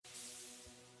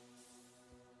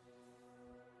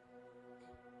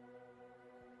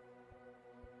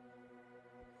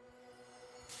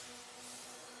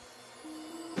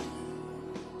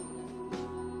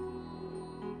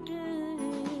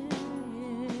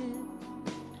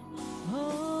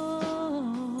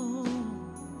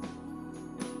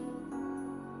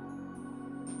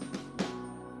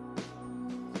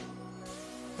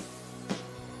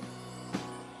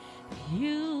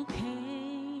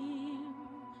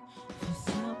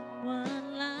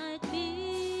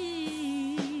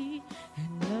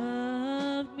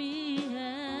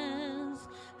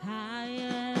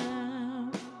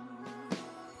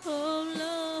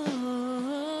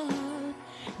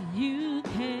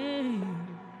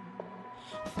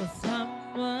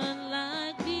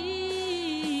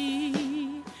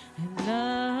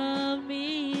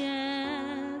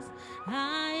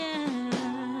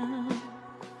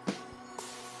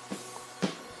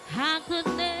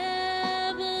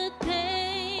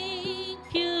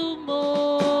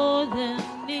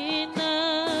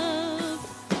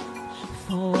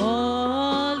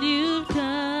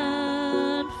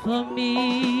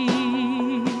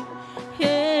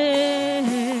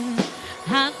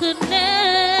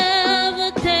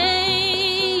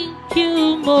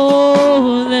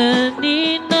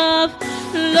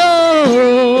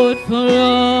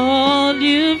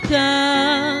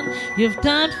you've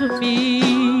done for me.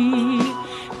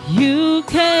 You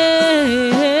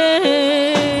came,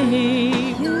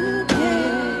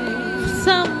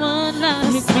 someone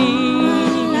like me,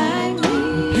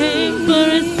 came for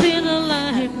a sinner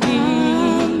like me.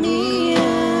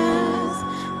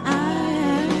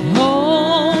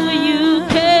 Oh, you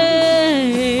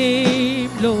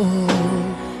came, Lord.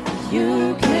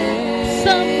 You came,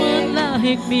 someone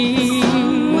like me.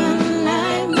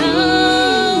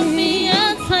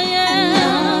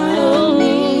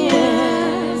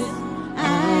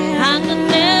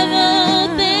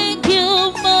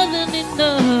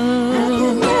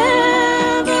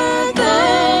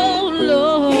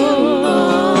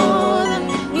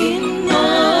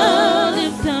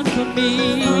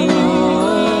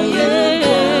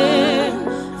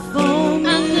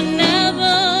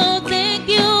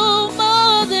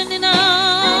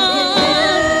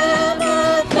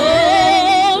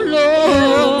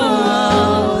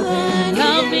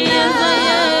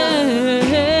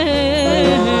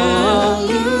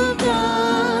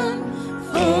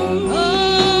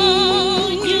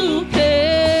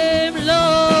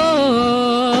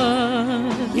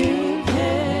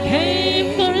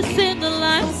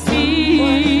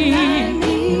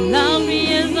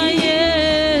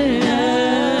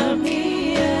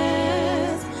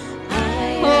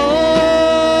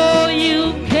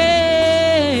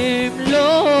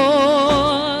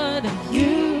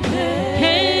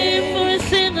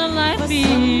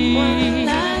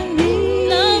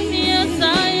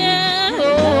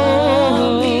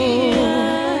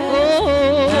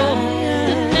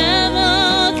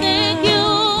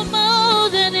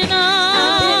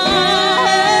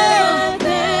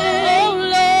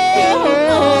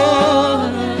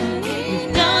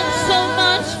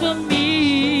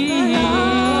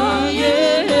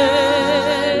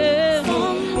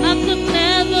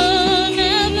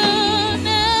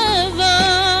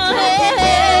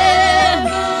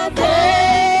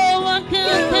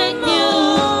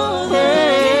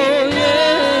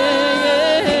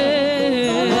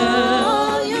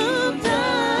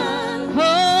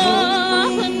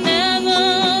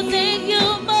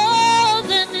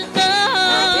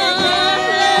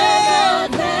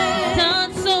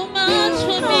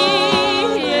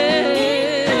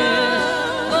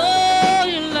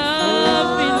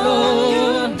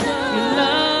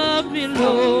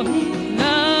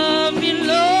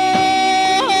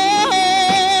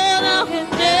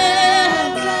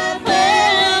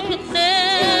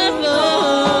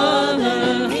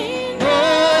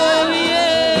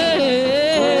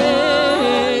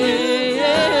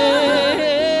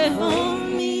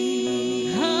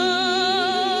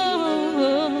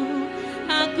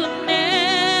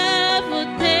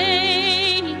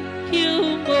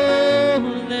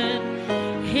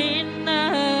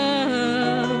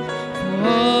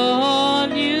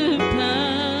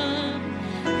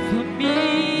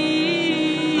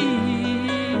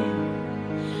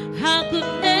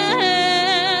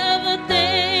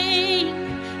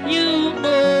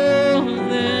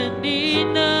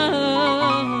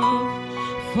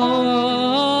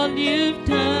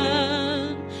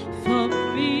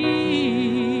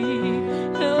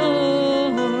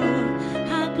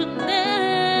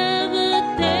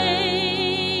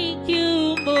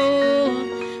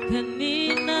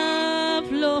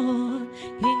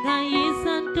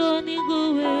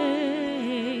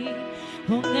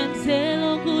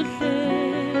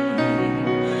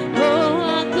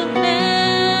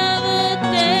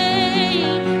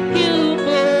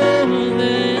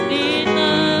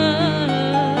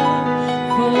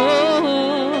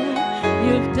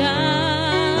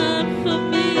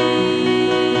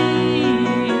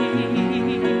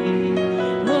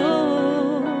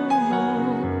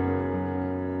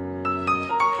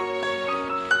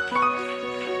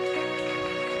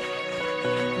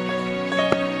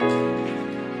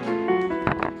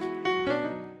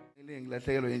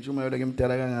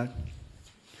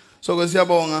 So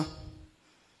siyabonga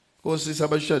Nkosi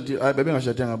sabashadi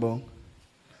bebengashadi ngabonga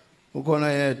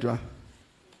ukhona yedwa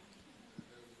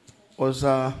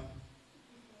osa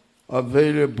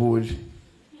available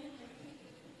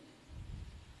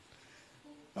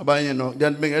abanye no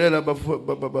ngiyabingelela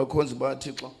abakhonzi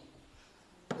baThixo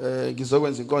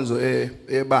ngizokwenza inkonzo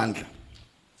ebandla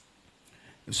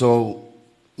so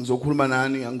ngizokhuluma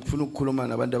nani angifuni ukukhuluma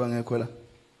nabantu abangekho la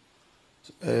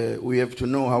we have to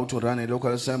know how to run a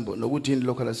local assembly nokuthi in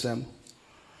local assembly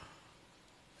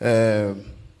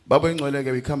Baba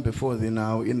Ingcwele, we come before thee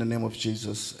now in the name of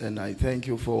Jesus, and I thank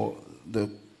you for the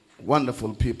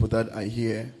wonderful people that are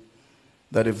here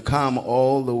that have come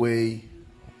all the way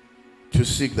to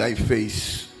seek thy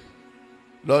face.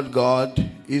 Lord God,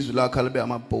 izula kalbe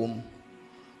amabhom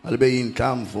alibe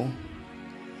inhlamvu,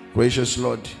 gracious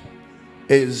Lord,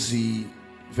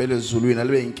 ezivele ezulwini,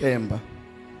 alibe inkemba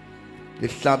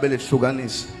lihlabe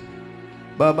lehlukanisa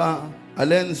Baba,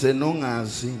 alenze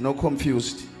nongazi, no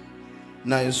confused,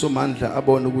 naye somandla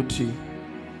abone ukuthi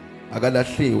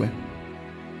akalahliwe.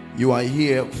 You are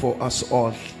here for us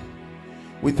all.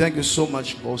 We thank you so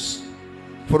much, boss,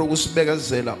 for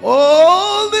ukusibegazela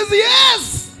all these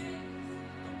years.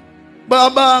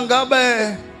 Baba,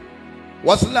 ngabe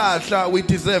wasilahla, we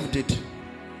deserved it.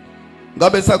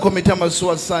 Ngabe sacommit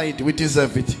ama-suicide, we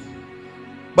deserve it.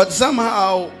 But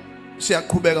somehow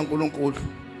siyaqhubeka nkulunkulu,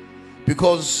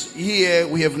 because here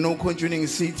we have no conjuring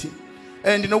city,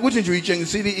 and nokuthi nje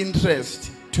uyitshengisa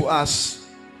interest to us.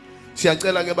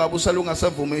 Siyacela ke baba usalunga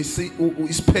savume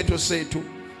isiphetho sethu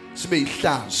sibe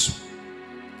ihlazo.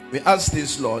 We ask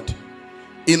this, Lord,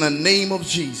 in the name of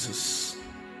Jesus.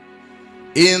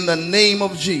 In the name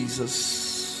of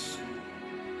Jesus.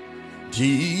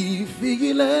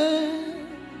 Difikile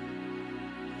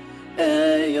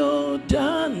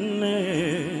eyodane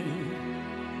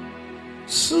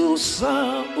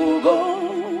susa ugo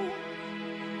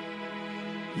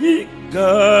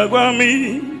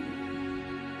Yigagwami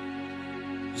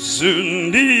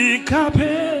Zundikape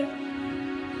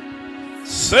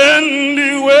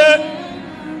Sendiwe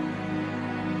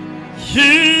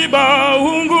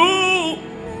Hibaungu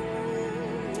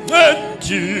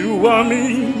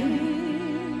Ejiwami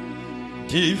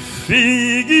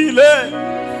Difigile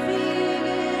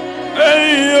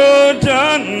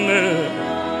Eyodane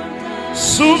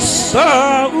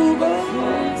Susauga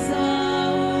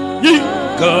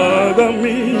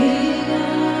Yigagami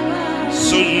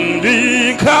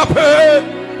Sundikape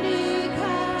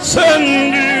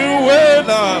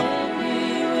Sendiwela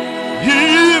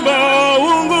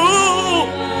Hibaungu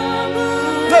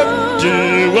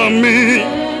Ejiwami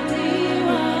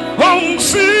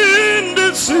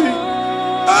Homsindisi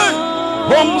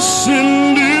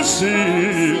Homsindisi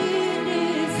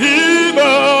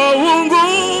Hibaungu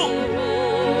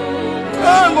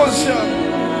Angosha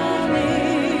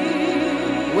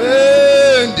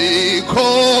Wendi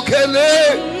kokele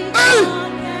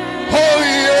Oh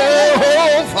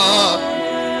Yehova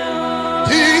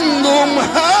Dingum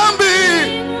hambi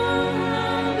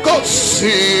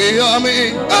Kosi ami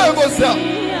Angosha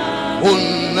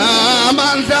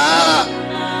Unamanda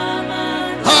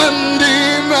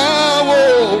Handinawo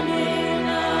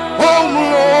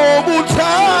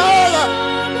Omlobutala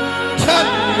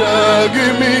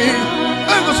Tandagimi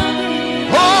Angosha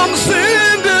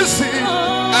Homsindisi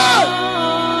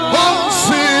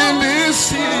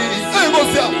Homsindisi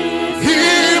Angosha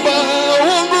Hiba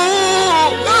ungu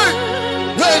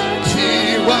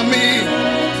Etiwami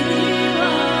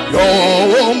Yo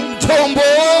mtombo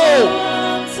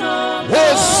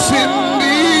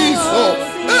Wosindiso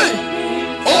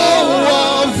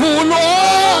Owavulwa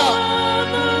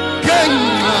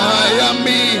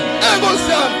Kenyayami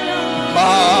Angosha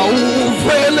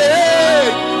Mauvele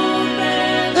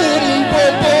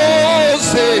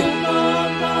Umpopose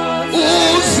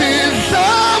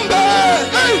Uzidlambe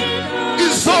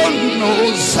Izono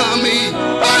zami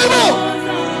Aibo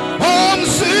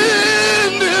Homsindisi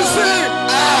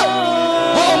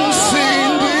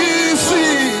Homsindisi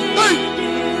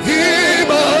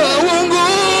Hiba ungu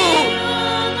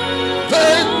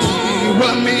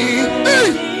Etiwami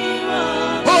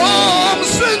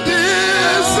Homsindisi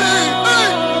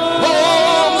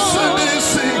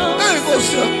Homsindisi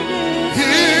Angosha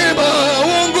Hiba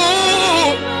ungu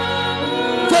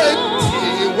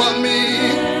Etiwami.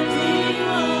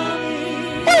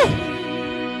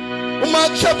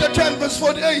 Mark chapter 10 verse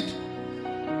 48.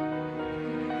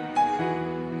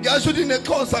 Guys, you didn't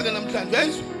call second namhlanje.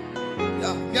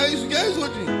 Guys,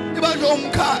 ukuthi ibanjwe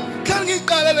umkhala. Khani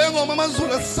ngiqala le ngoma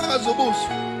amaZulu asisakaza ubuso.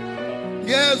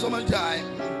 Ngezwe manje.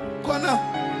 Khona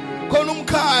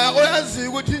umkhaya oyazi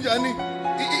ukuthi njani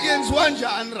yenziwa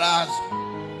njani razo.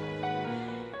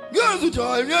 Ngezwe ukuthi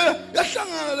hayi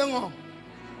yahlangana le ngoma.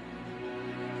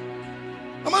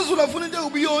 AmaZulu afuna into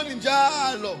ubiyoni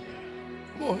njalo.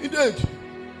 Oh, into ethi.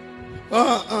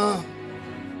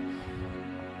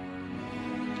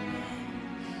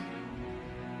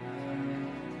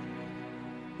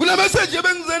 Kule message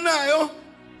ebengize nayo.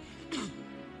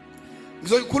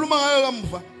 Ngizoyikhuluma ngayo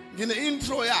kamva. Ngine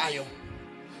intro yayo.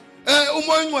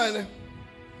 Umoya ngcwele.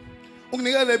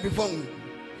 Unginikele before me.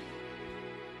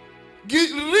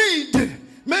 Read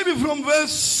maybe from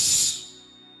verse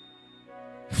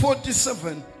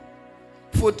 47,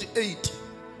 48,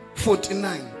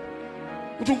 49.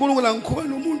 Uthi uNkulunkulu angikhuba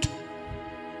nomuntu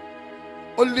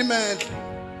olimele,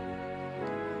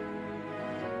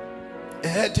 a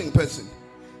hurting person.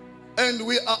 And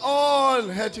we are all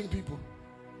hurting people.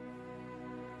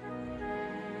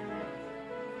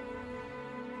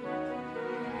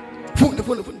 Funda.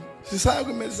 Sisaya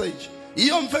ku message.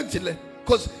 Iyo mfact le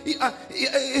because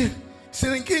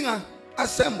sinenkinga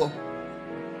assemble.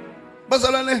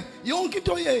 Bazalwane yonke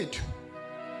into yethu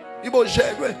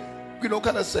iboshelwe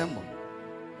kwi-local assemble.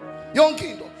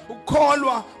 Yonke into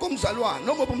ukukholwa komzalwane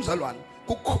noma bomzalwane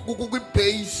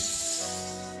kwi-base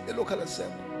e-local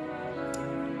assembly.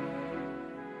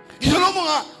 You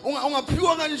know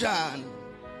ungaphiwa kanjani.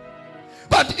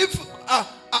 But if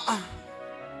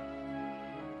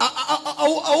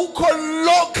awukho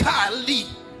locally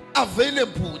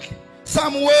available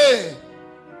somewhere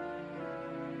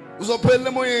uzophela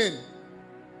emoyeni.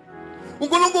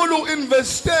 uNkulunkulu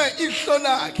investe ihlo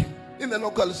lakhe in the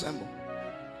local assembly.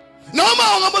 Noma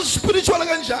ungaba spiritual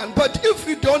kanjani, but if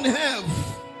you don't have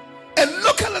a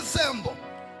local assembly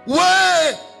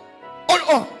where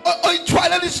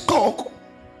oyithwala lisikoko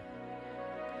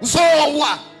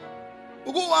uzowa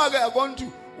ukuwake yakonto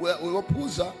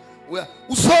uyophuza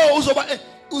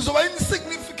uzoba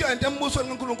insignificant embusweni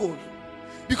kaNkulunkulu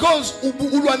because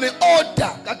ulwa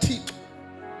neorder kaThixo.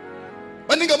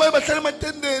 Baningi abaye bahlala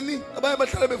ematendeni, abaye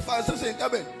bahlala befasa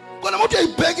esentabeni. Kodwa mawuthi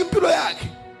ayibheka impilo yakhe.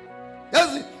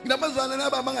 Yazi nginabazana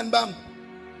nabangani bami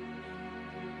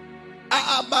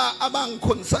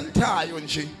abangiconsultayo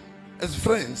nje as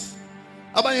friends.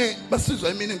 Abanye basizwa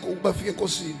imini bafika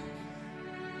enkosini.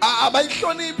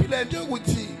 Abayihloniphi lento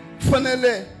yokuthi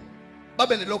kufanele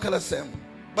babe ne local assembly.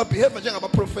 Ba behave njengaba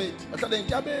prophet. Bahlala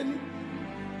entabeni.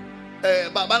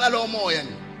 Banalo moya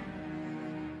ni.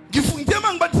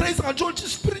 Ngifundema ngibatrace ngathi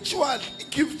spiritual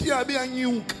gift yabe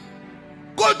yanyuka.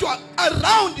 Kodwa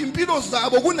around impilo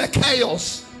zabo kuna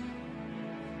chaos.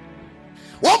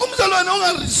 Wonke umzalwane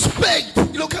onga respect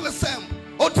local assembly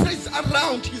or trace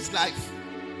around his life.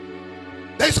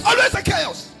 There is always a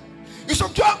chaos. Ngisho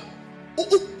kuthiwa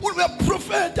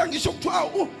uprofeta, ngisho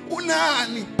kuthiwa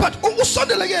unani, but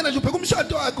usondele kuyena nje ubheka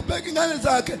umshado wakhe, ubheka ingane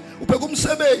zakhe, ubheka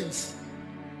umsebenzi.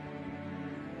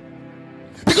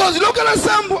 Because local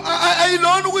assembly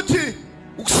ayilona ukuthi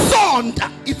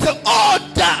ukusonda, it's an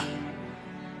order.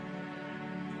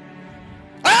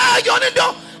 Yona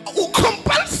into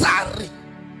compulsory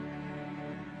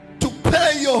to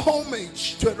pay your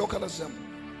homage to a local assembly.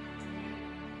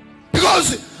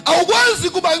 Because awukwazi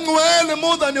kuba ngcwele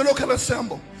more than your local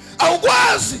assembly.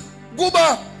 Awukwazi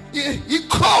kuba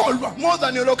ikholwa more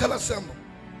than your local assembly.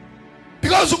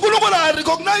 Because uNkulunkulu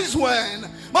recognize wena.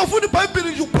 Mawufunda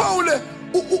iBhayibheli nje uPaul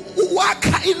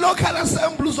wakha i-local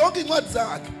assembly zonke incwadi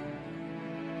zakhe.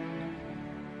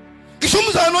 Ngisho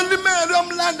umzana olimele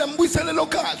uyamlanda mbuyisele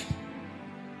local.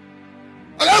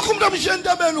 Akakho umuntu amshiya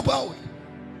entabeni uPaul.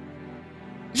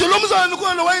 Nje lo mzana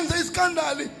khona wayenza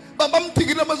iskandali.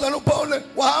 Bamthikile amazana uPaul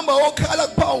wahamba wokhala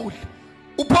kuPaul.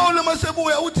 uPaul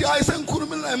masebuya uthi hayi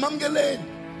sengikhulumile naye mamkeleni.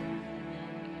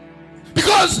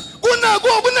 Because kuna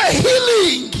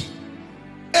healing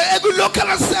local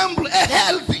assembly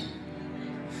healthy.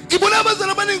 Ibona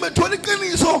abazana abaningi bethola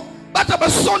iqiniso bathi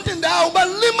abasonto indawo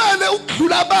balimale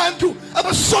ukudlula abantu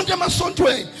abasonto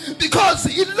emasontweni because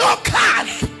ilocal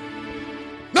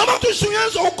noma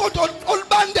kushunyezo ukodwa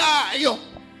olubandayo.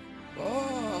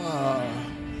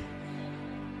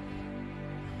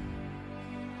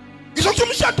 Ngisho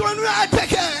umshado wenu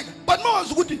uyathekeka but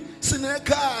mawazi ukuthi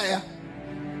sinekhaya.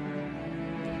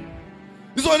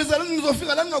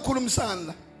 Nizofika la ningakhulumisana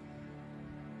la.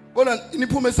 Kodwa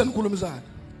niphume senikhulumisana.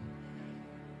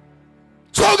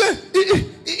 So ke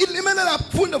ilimele la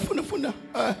funda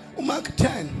uMark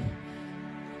 10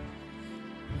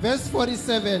 verse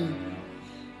 47.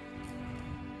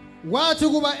 Wathi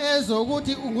kuba ezwe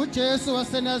ukuthi unguJesu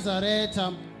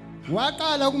waseNazaretha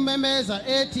waqala ukumemeza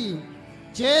ethi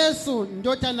Jesu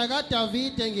ndodana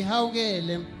kaDavide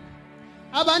ngihawukele.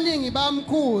 Abaningi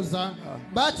bamkhuza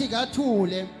bathi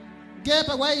kathule,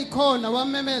 kepha kwayikhona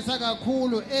wamemeza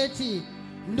kakhulu ethi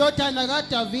ndodana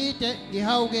kaDavide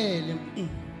ngihawukele.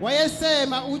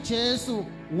 Wayesema uJesu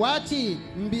wathi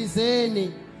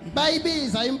mbizeni.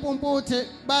 Bayibiza impumputhe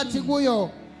bathi kuyo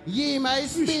yima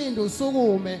isibindu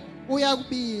sukume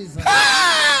uyakubiza.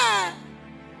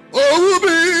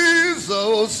 Ubiza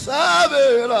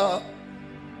usabela.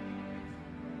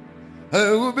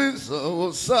 Ubiza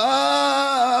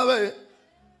usabe.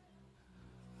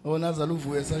 Onazala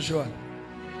uvuye sashona.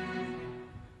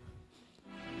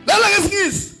 Lala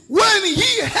ngesingisi when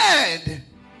he heard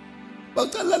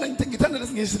baqala la ngithanda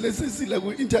lesingisi lesisila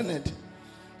ku internet.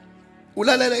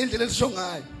 Ulalela indlela esisho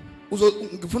ngayo.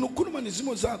 Ngifuna ukukhuluma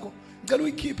nezimo zakho. Ngicela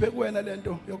uyikhiphe kuwena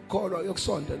lento yokukholwa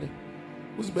yokusonda le.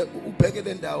 Uzibe ubheke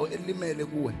le ndawo elimele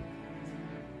kuwe.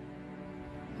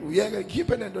 uyeke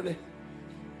khiphe lento le.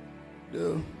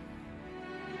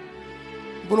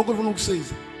 uNkulunkulu ufuna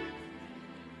ukusiza.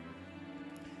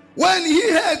 When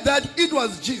he heard that it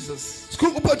was Jesus,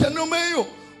 Bartimaeus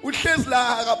uhlezi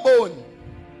la akaboni.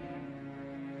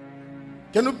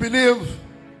 Can you believe?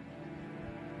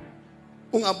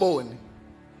 Ungaboni.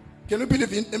 Can you believe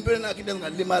empeleni yakhe into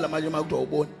engalimala manje makuthiwa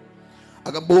uboni?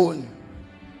 Akaboni.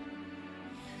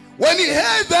 When he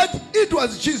heard that it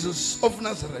was Jesus of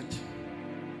Nazareth,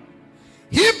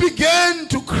 he began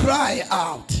to cry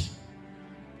out,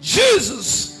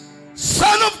 Jesus,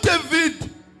 Son of David,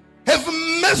 have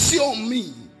mercy on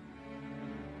me.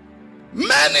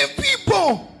 Many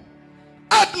people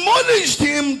admonished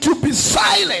him to be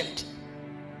silent,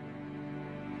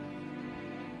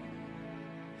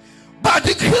 but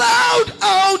he cried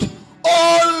out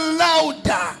all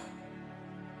louder.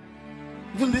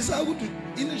 Even this I would do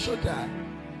in a short time.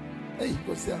 Hey,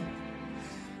 what's that?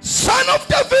 Son of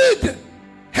David,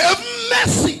 have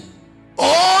mercy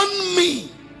on me.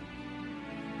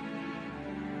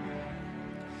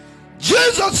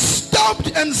 Jesus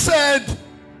stopped and said,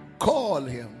 call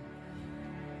him.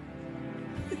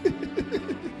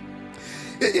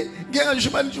 Cape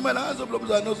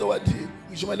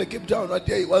Town,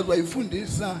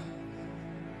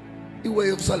 the way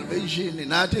of salvation in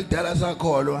Atik Dalasa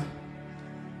Kolwa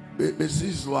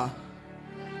Besizwa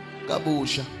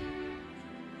Kabusha.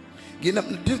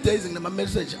 These days in my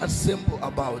message are simple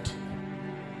about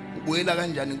Wela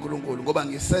Ganjan in Kulungulu, go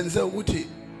bang sense Uti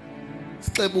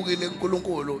Sklebugil in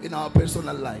Kulungulu in our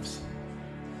personal lives.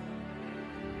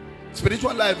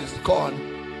 Spiritual life is gone,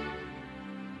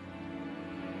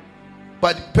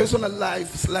 but personal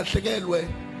life slash again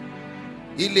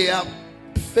ilea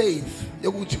faith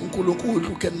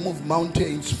who can move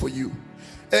mountains for you.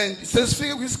 And it says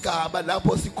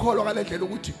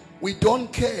we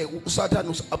don't care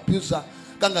Satan's abuser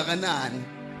kangakanani.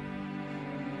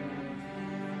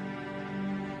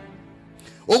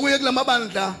 Okuyekla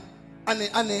mabandla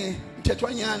ane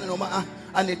mthethwanyana noma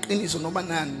aneqiniso noma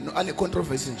nani ane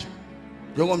controversy nje.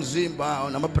 Njengomzimba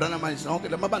namabrana manje nonke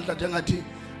lamabandla njengathi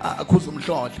akhuza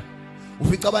umhlodla.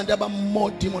 Ufica abantu abamo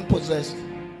demon possessed.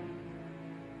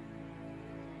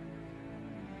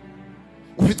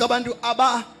 Ufica abantu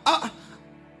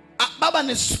baba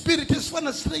ne spirit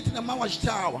esifana straight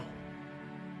namawashitawa.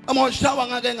 Amawashitawa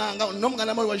ngake noma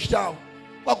ngana washitawa.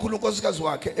 Wakhulu unkosikazi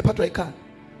wakhe ephathwa ikhanda.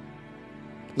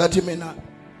 Ngathi mina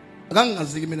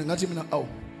akangaziki mina ngathi mina awu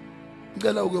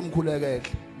ngicela ukuyomkhulekela.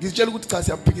 Ngizitshela ukuthi cha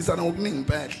siyaphikisana ngokuningi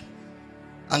impela.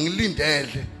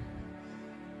 Angilindele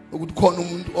ukuthi khona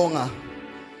umuntu onga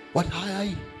what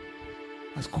hayi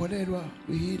asikholelwa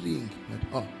ku healing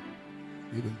but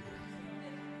healing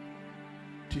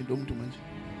thindo umuntu manje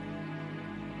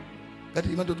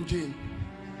ngathi imanto uthini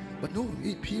but no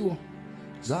iphiwo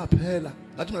zaphela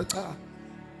ngathi mina cha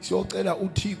siyocela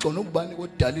uThixo nokubani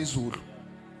kodala izulu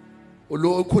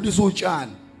lo okholisa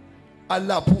utshani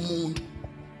alapha umuntu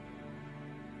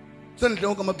sendle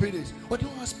wonke amaphilisi what you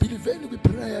must believe in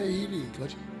prayer healing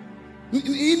ngathi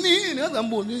ini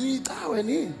ngazambona icawe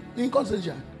nini inkonzo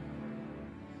njani.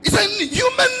 It's a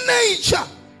human nature.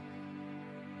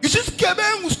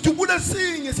 Isigebengu sidubula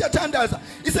singe siyathandaza.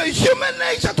 It's a human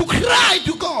nature to cry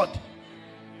to God.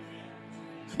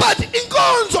 But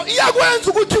inkonzo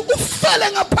iyakwenza ukuthi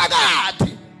ufele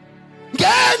ngaphakathi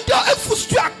ngento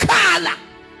efuthi uyakhala.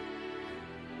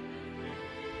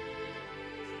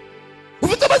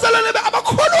 Ufike abazalwane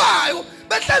abakholwayo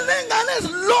behlala nengane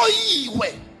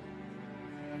eziloyiwe.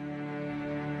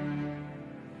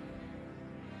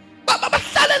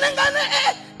 Bahlala nengane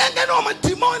engenoma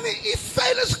demoni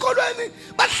ifele esikolweni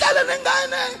bahlala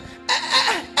nengane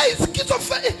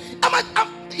schizophrenia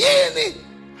yini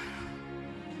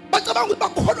bacabanga ukuthi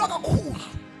bakholwa kakhulu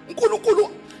uNkulunkulu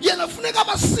yena ufuneka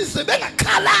abasize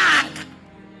bengakhalanga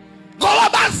ngoba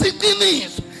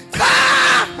basiqiniso cha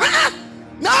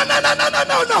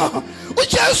no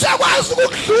uJesu yakwazi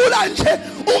ukudlula nje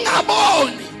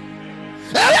ungaboni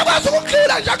uyakwazi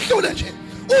ukudlula nje akudlule nje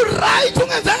right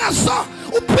ungenzanga so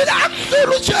uphila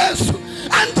akudlula uJesu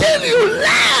until you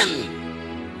learn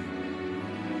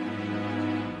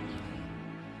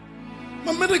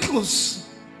my miracles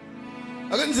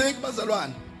akenzeki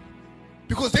bazalwane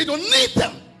because they don't need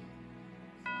them.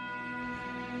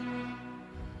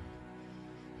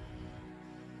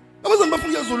 Abazalwane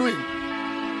bafuna ezulwini.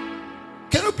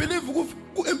 Can you believe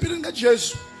empilweni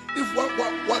kaJesu if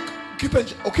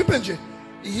ukhiphe nje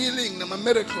healing nama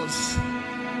miracles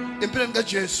empilweni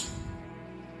kaJesu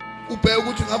ubheka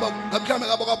ukuthi ngaba mhlawumbe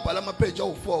ngaba kabhala amapage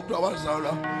awu4 kuthiwa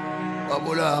wazalwa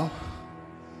wabulawa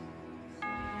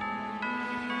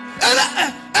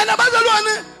and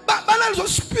abazalwane ubona leso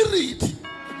spirit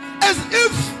as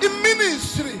if in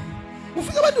ministry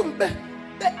ufika abantu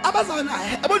abazana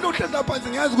abantu ohleza phansi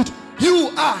ngiyazi ukuthi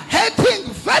you are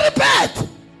hurting very bad,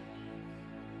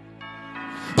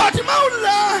 but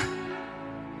mawula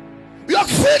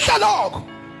uyakufihla lokho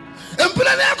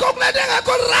empilweni yakho okunento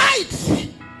engekho right,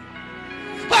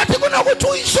 but kunokuthi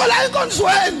uyisho la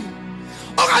enkonzweni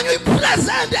okanye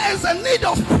uyipresent as a need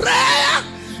of prayer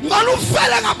ngalo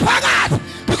ufele ngaphakathi,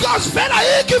 because vele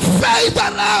ayikho faith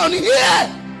around here.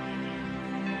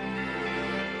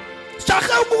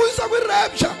 Shaka ubuyisa kwi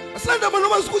rapture asanda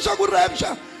noma sikusha ku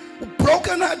rapture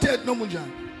broken hearted noma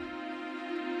njani.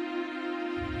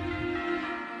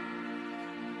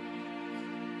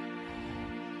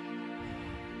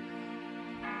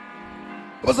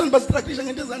 Abasana basitractisha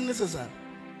ngento ezanicessary.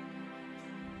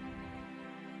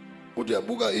 Uthi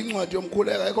uyabuka incwadi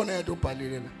yomkhuleko ekhona yedwa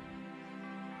ubhalile la.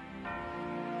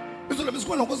 Izolo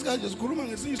besikhona nkosikazi sikhuluma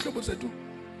ngesinye isihlobo sethu.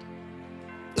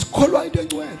 Sikholwa into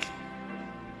engcwele.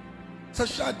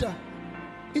 Sashada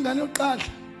ingane yoqala.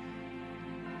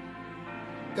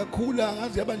 Kakhula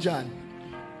ngazi yaba njani.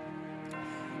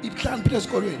 Ihlanu phela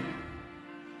esikolweni.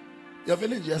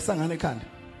 Yavele nje yasangana ekhanda.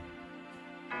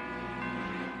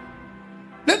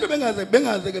 Lento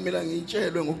bengaze ke mina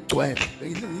ngitshelwe ngokugcwele.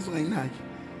 Bengizwe ngayinaki.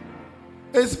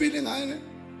 Esibili ingane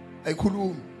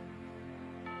ayikhulumi.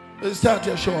 Esithathu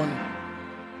yashona.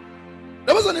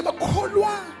 Labazane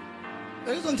bakholwa.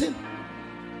 Ayizwa ngithini?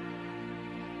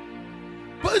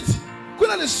 But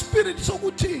kuna le spirit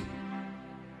sokuthi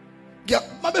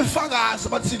mabefakaza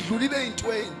bathi sidlulile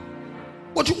ezintweni.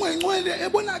 Kodwa umoya ngcwele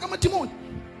ebonaka amadimoni.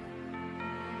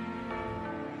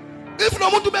 If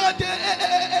nomuntu bekade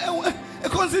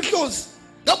ekhonza ihlozi,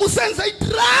 ngabe usenza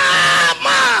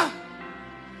idrama.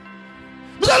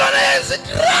 Mzalwane yenza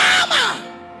idrama.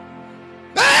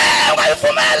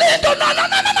 Ungayivumeli into no.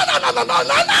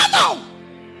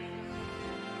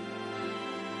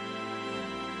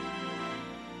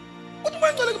 Uthi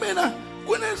mangcwele kumina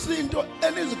kunezinto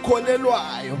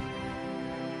enizikholelwayo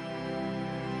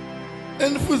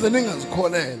enifuze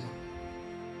ningazikholelwa.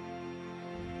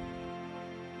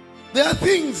 There are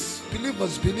things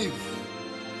believers believe.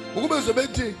 Ukube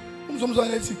uzobethi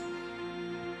umzomzwana ethi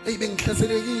hey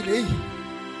bengihlaselekile hey.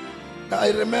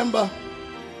 I remember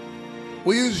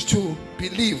we used to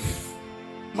believe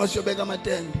masiyobeka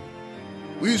amatende.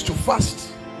 We used to fast.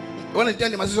 Wona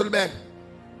itende masisolibeka.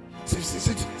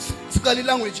 Sikali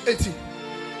language ethi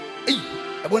hey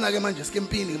yabona ke manje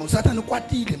sikempini usathana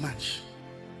ukwatile manje.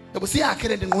 Yabo siyakhe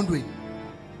lento engqondweni.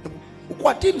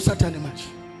 Ukwatile usathana manje.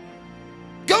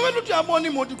 Ngawena uthi yabona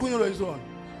imoto iqhunyelwa yizona.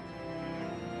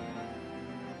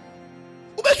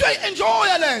 Ubeshwe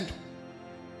enjoy lento.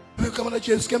 Come on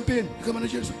Jesu campaign. Come on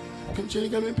Jesu. Come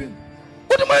campaign.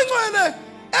 Uthi mayingcwele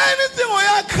anything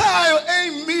oyakhayo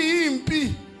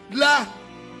eyimimpi la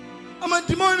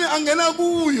amadimoni angena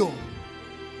kuyo.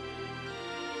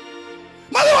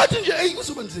 Manje wathi nje hey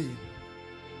kusuba nzima.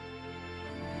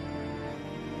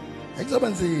 Akuzoba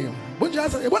nzima.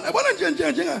 Bonjaza yabona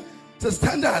nje njenga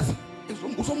sesithandaza.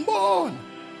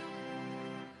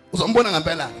 Uzombona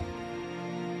ngempela.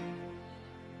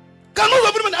 Kanti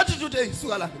uzobona mina attitude hey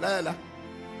suka la.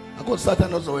 Akho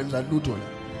Satan ozowenza lutho la.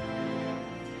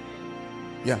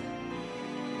 Yeah.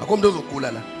 Akho umuntu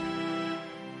ozogula la.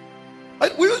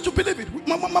 We used to believe it.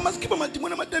 Mama skipper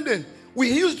madimoni amatendeni. We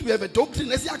used to have a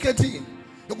doctrine esiyakhethini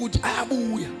ukuthi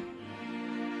ayabuya.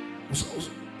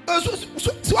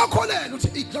 Siwakholela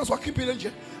uthi iglasi wakhiphile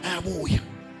nje ayabuya.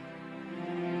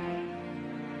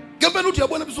 Ngempela uthi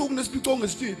yabona ebusuku nesiphicongo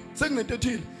esithile sekunento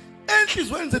ethile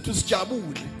enhlizweni zethu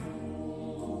sijabule.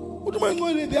 Uthi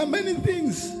mangcwele there are many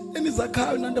things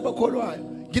enizakhayo nantu abakholwayo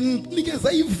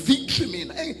nginikeza i-victory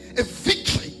mina a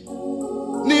victory.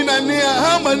 Nina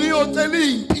niyahamba niyocela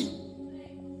impi.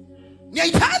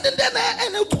 Niyayithanda into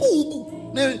enethubu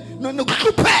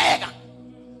nokuhlupheka.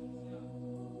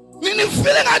 Nini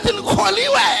feel ngathi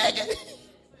nikholiweke.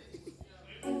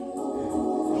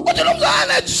 Uthi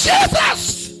nomzana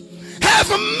Jesus have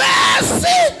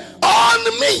mercy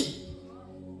on me.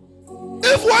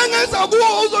 If one is a go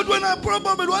uzodwa na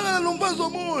probably wala nomfazi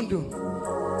omuntu.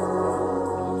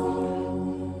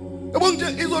 Yabona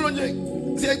nje izolo nje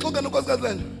siyayixoxa nonkosikazi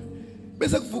lento.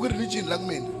 Bese kuvuka religion la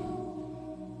kumina.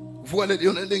 Kuvuka le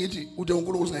yona into engithi uthi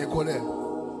uNkulunkulu singayikholela.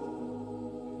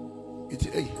 Ithi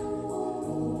hey.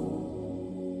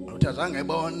 Uthazange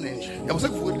ebone nje. Yabo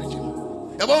sekuvuka religion.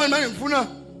 Yabona manje ngifuna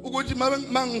ukuthi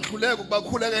mangihluleka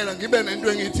ukubakhulekela ngibe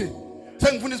nento engithi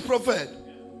sengifuna isiprofeti.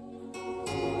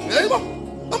 Yebo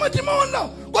amadimoni la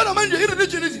kodwa manje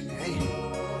ireligion ithi hey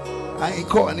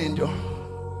ayikhona into.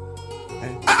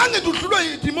 Angithi uhlulwa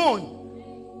yidimoni.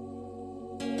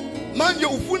 manje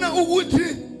ufuna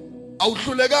ukuthi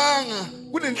awuhlulekanga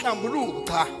kunenhlambuluko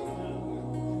cha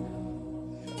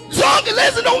zonke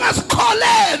lezi zinto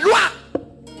ungasikholelwa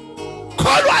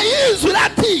kholwa izwi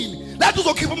lathini lathi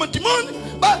uzokhipha amadimoni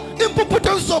ba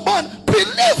impuputho zizobona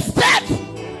believe that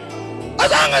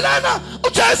azange lana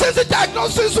uJesu enze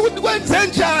diagnosis ukuthi kwenze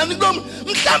njani kulomhlaba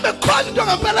mhlambe khona into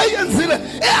ngempela yenzile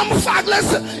eyamfaka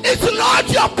lesi it's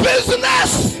not your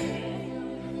business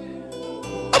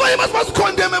abanye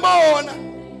basikhondeme bona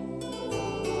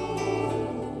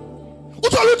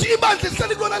uthola ukuthi ibandla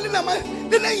lihlale kulona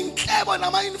lineyinhlebo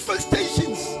nama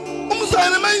infestations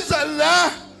umzane mayiza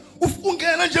la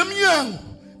ungena nje emnyango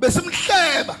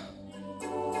besimhleba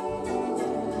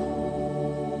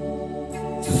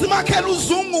simakhela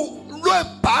uzungu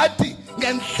lwebhadi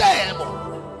ngenhlebo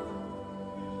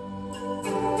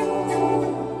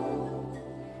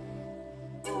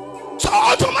so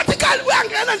automatically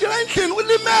uyangena nje la endlini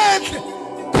ulimele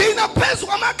thina phezulu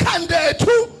kwamakhanda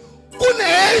ethu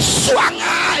kuneshwa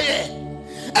ngaye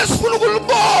esifuna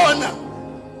ukulibona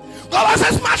ngoba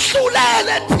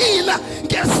sesimahlulele thina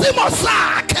ngesimo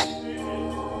sakhe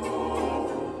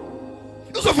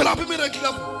uzovela phi miracle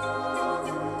lapho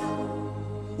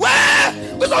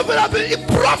uzovela phi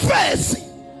iprofesi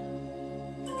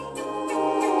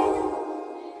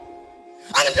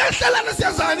angiyahlalana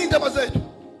siyazana indaba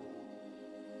zethu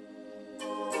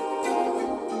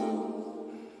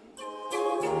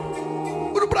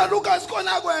Lucas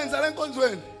khona akwenza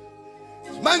lenkonzweni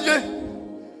manje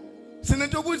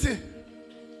sinento ukuthi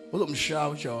uzomshaya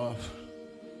uJehova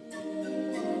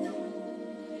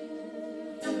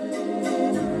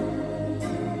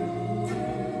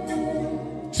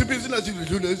sibizina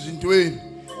zidlula ezintweni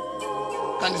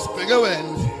kanti sibheke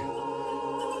wena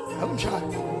akumshaya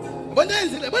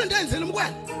bona ndenzile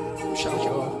umkwana umshaya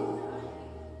uJehova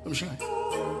umshaya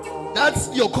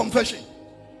that's your confession.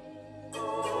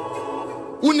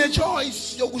 Une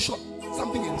choice yokusho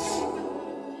something else.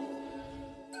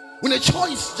 Une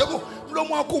choice njengo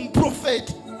mlomo wakho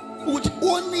umprofeti ukuthi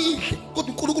onile kodwa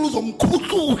uNkulunkulu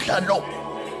uzomkhuhluhla lo.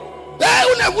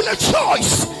 Une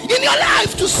choice in your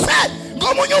life to say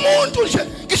ngomunye umuntu nje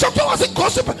ngisho kuthiwa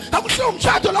wasigossip akuhlwe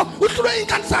umshado lo uhlulwe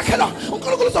inkani zakhe lo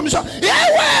uNkulunkulu uzomsho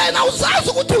wena uzazi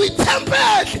ukuthi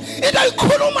uyithempeli into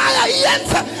ayikhulumayo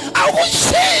iyenza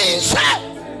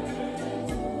awukushintshe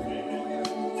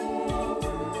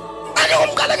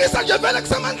umkalekisa nje vele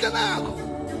kusamandleni akho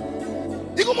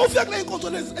ikuma ufika kule inkonzo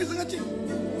lezi ezingathi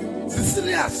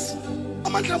serious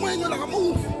amandla amanyela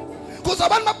kamuva because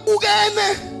abantu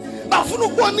babukene bafuna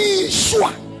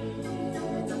ukubonishwa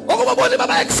okubabone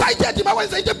baba excited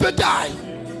bakwenza into ebhedayo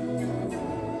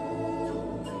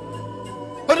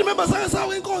but remember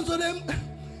sawe inkonzo le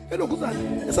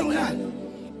elokuzana esangoyana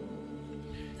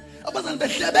abazali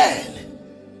behlebene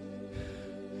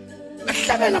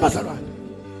abazalwane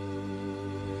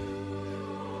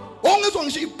ongezwa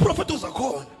ngisho iprofeto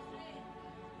zakhona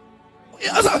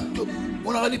yaza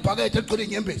bona kali bhakethe eqele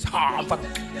inyembezi hamba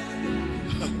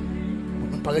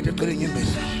bhakethe eqele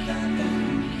inyembezi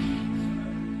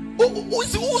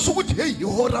uzi ukuthi hey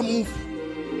ihora move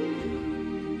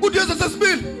udiyeza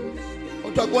sesibili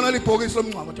utakubona libhokisi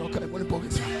lomncamo uthi okay bona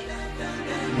ibhokisi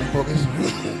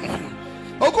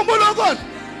okhumbula konke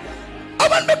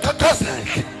abantu beqhaqhazela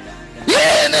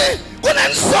yini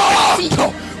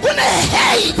kunensonto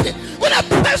hate, with a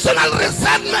personal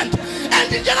resentment,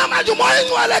 and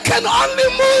the can only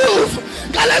move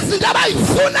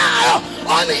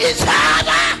on each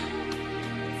other.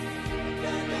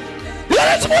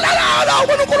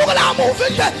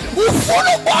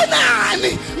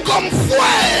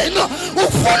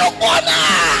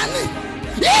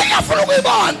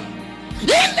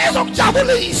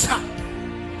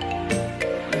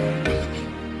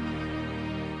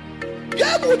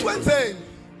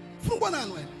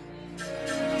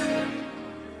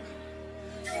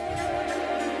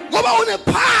 Ngoba une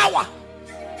power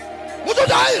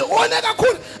uthi hayi one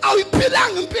kakhulu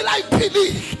awuyiphilanga impilo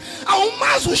ayiphilile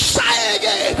awumazi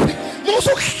ushayeke phi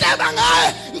musukuhleba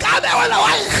ngaye ngabe wena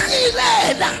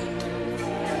wayihilela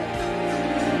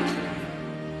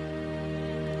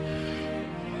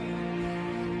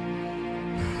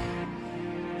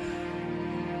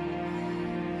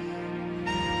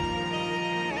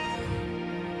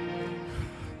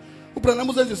uBranham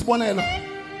uzenze isibonelo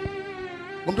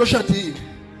ngomuntu oshadile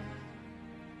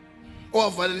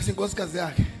owavalelisa inkosikazi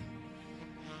yakhe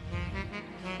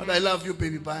and I love you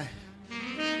baby bye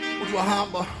uthi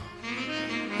wahamba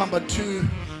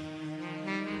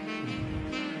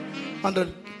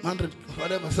 200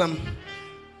 whatever some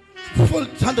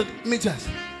 400 meters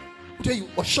uthi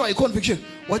washoya iconviction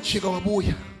wajika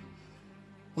wabuya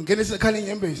ungenisa ekhaya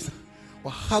inyembezi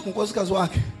wahaka unkosikazi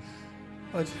wakhe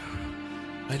wathi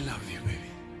I love you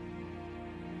baby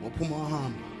waphuma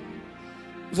wahamba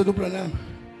usethi Branham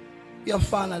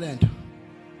iyafana lento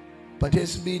but her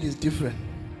speed is different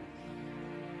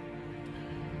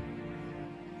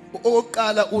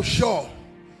oqala usho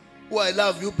I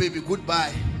love you baby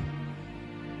goodbye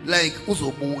like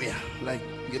uzobuya like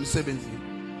ngemsebenzini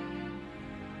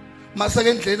mase ke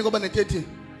endleni ngoba nethethi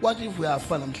what if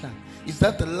uyafa namhlanje is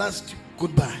that the last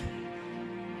goodbye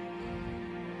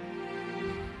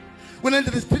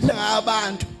kunento isiphethe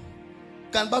ngabantu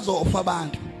kanti bazofa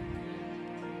abantu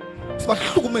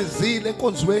sibahlukumezile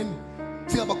enkonzweni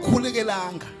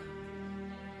singabakhulekelanga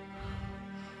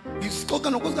ngisixoxa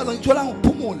nonkosikazi ngithola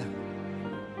ngokuphumula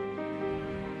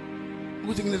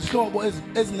ukuthi nginesihlobo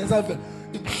ezinesave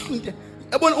ibuhlungu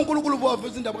yabona uNkulunkulu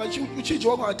waveza indaba kathi uChijo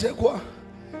wakwathekwa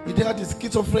ngithe kade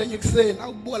schizophrenia ekseni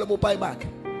akubuka labo payi bakhe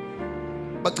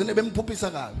bagcine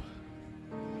bemphuphisa kabi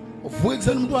uvuka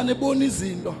ekseni umntwana ebona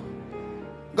izinto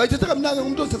ngayithetha kamnaka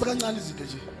umuntu othetha kancane izinto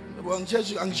nje yabo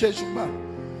angisheshi ukuba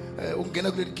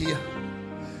ungena kule gear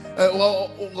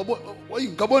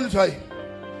ngabona ukuthi hayi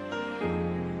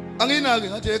anginaki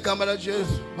ngathi egama la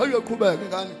Jesu hayi uyaqhubeka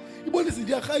ngane ibona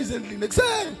izinto iyahayisa endlini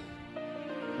ekseni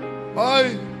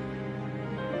hayi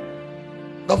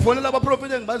ngafonela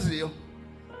abaprofeti engibaziyo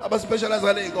abaspecialize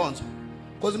ngale inkonzo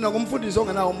because mina ngumfundisi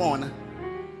ongenawo umona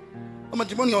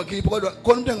amadimoni ngiyakhipha kodwa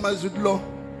khona umuntu engimazi ukuthi lo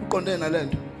uqondene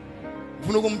nalento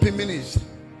ufuna ukumphimbilisa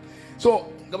so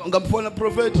ngamfona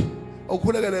prophet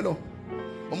awukhulekele lo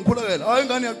umkhulekela hayi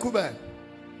ngani yaqhubeka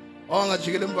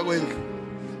awangajikele emva kwendlu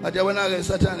athi yabona ke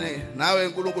sathane nawe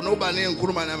uNkulunkulu nobani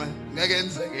engikhuluma nami ngeke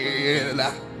enzeke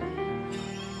la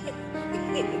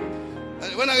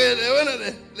wena ke wena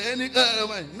leni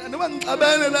manje noma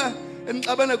ngixabene la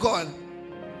engixabene khona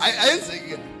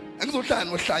ayenzeki angizohlala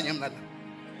nohlanye mina la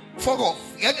fuck off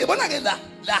yabona ke la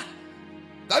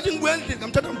ngathi ngibuya endlini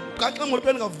ngamthatha ngaxa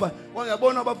ngolipeni ngavuva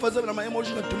wangiyabona abafase nama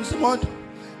emotion adumisa imoto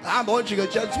hamba ojike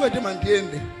tshela siwethe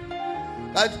mandiyende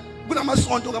ngathi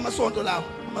kunamasonto lawo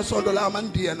amasonto lawo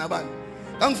amandiya nabantu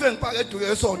ngangifike ngipaka eduke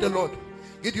esonto lodwa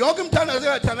ngithi yonke imthandazo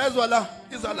eyathandazwa la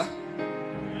iza la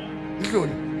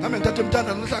ngidlule ngame ngithathe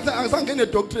imthandazo angisangene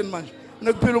doctrine manje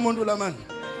nekuphila umuntu la manje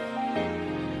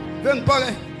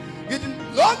ngipake ngithi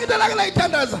yonke into la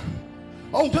ithandaza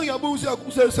awungithe ngiyabuza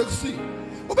usekusini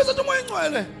ubese uthi umoya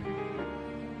ingcwele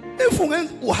ifunge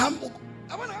uhamba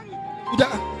abana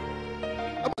ngidaka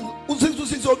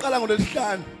usizoqala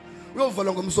ngolesihlanu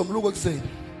uyovalwa ngomsombuluko ekseni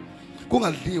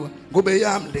kungadliwa ngoba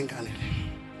eyami lengane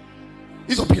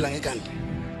izophila ngekande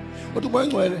kodwa umoya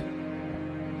ingcwele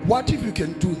what if you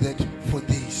can do that for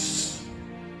this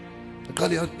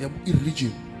aqala ya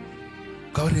religion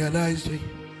ka realize hey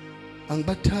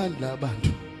angibathandi la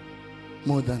abantu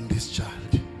more than this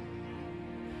child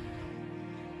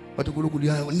but uNkulunkulu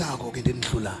uyanako ke into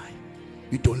enidlulayo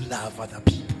you don't love other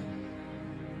people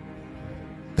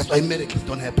that's why miracles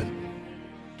don't happen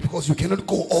because you cannot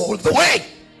go all the way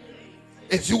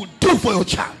as you would do for your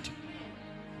child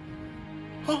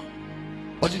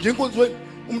but nje inkonzweni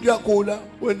umuntu uyagula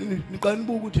wena niqala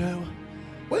nibuka ukuthi hayiwa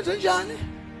wenze njani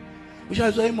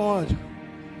ushayiswa imoto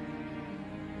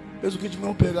bese ugijima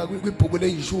ubheka kwibhuku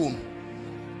leyishumi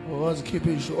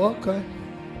wazikhipha isho okay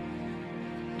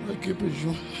akhipha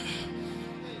isho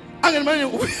angene manje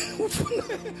ufuna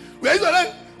uyayizwa la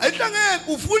ayihlangene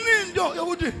ufuna into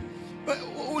yokuthi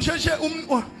usheshe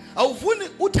awufuni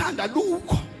uthanda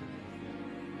lukho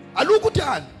alukho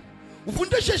uthanda ufuna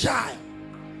into esheshayo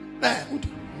uthi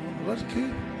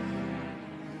wazikhipha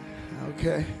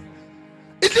okay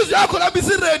inhliziyo yakho lapha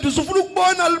isiready usufuna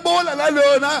ukubona libola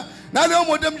naleyo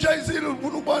moto emshayisile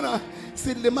ufuna ukubona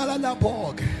silimala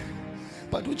lapho ke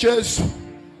but uJesu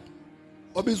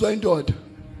obizwa indoda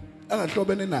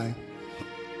angahlobene naye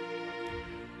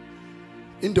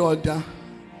indoda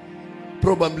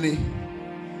probably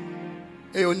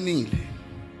eyonile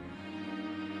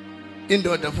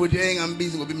indoda futhi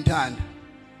engambizi ngoba imthanda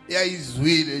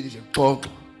yayizwile nje xoxa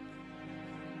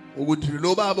ukuthi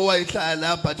lo baba wayihlala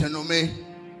lapha Thanome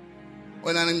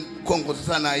wena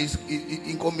ngikhongozisana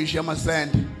inkomishi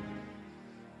yamasende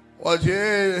wathi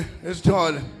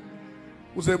esithole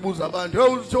usebuza abantu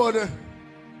usithole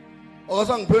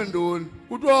akasangiphenduli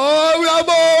uthi hayi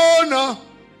uyabona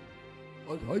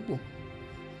wathi hayibo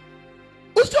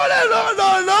usithole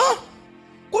lo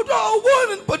kuthi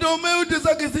awuboni but uthi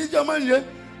sakhe sitsha manje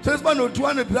sesiba no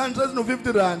 200 rand sesino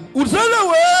 50 rand usele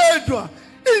wedwa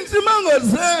insima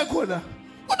ngazekho la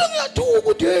kodwa ngiyathuka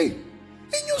ukuthi hey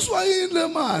inyuswa yini le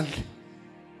mali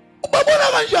ubabona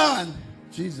kanjani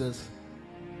Jesus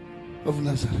of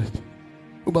Nazareth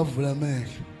ubavula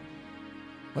amehlo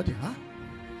wathi ha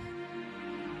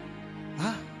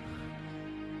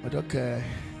But okay.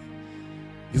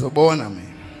 Ngizobona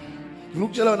mina.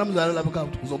 Ngikutshela wena mzala lapha ekhaya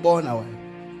ukuthi uzobona wena.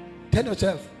 Tell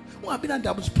yourself, ungabi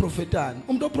nandaba usiprofetana.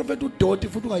 Umuntu oprofeta udoti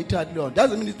futhi ungayithathi leyo.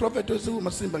 Doesn't mean isprofet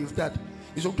osikumasimba ngesithatha.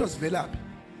 Ngizokuthiwa sivelaphi.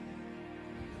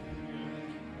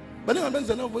 Baningi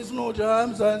benza no voice note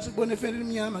mzala sikubone efeni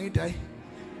emnyama ngithi hayi.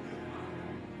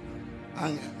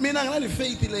 Mina nginale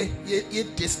faith le ye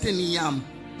destiny yami.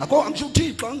 Akho angisho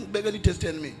uThixo ngibekela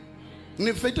idestiny mina.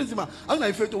 Nginefaith enzima.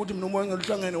 Anginayo faith ukuthi mina umoya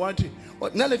ngelihlangene wathi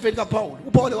nale faith kaPaul.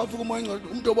 uPaul wafika umoya ngcwele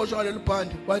umuntu oboshwa leli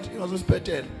bhandi wathi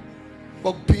ingazosiphethela.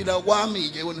 Kokuphila kwami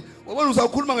ke wona. Wabona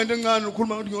usakhuluma ngento encane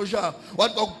ukhuluma ukuthi ngiyoshaya.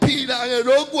 Wathi kokuphila ke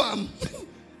lokwami.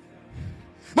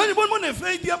 Manje bona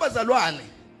faith yabazalwane.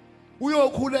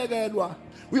 Uyokhulekelwa.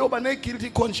 Uyoba ne guilty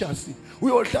conscience.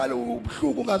 Uyohlala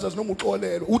ubhluku ungazazi noma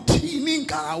uxolelo. Uthini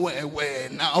ngawe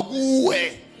wena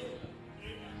kuwe?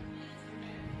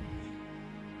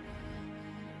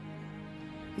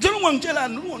 Njengoba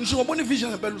ngitshelana ngisho ngobona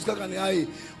ivision ngempela usikakani hayi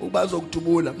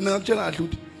ubazokudubula. Mina ngakutshela kahle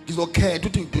ukuthi ngizokhetha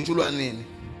ukuthi ngidunjulwa nini.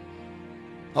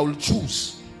 I will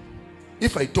choose.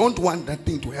 If I don't want that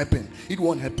thing to happen, it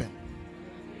won't happen.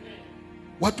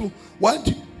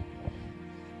 What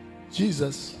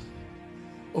Jesus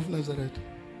of Nazareth,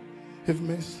 have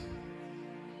mercy.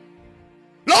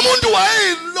 Lo muntu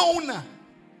wayelona.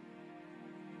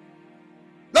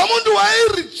 Lo muntu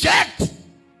wayereject.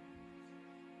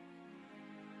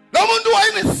 Lo muntu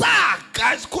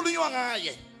wayenesaga esikhulunywa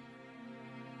ngaye.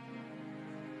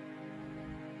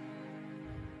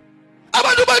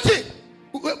 Abantu bathi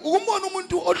ukumbona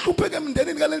umuntu ohlupheke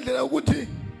emndenini ngalendlela ukuthi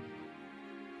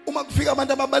uma kufika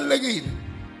abantu ababalekile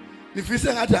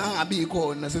nifise ngathi angabi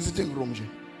khona sesitting room nje.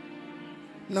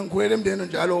 Mina ngikhulele emndenini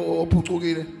njalo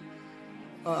ophucukile.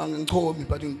 Angichomi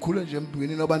but ngikhule nje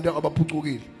emdwini nabantu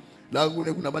abaphucukile. La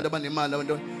kunabantu abanemali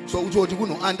abantu so uthi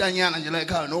kuno antanyana nje la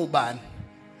ekhaya nobani.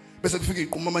 Bese kufika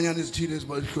iqhuma amanyana ezithile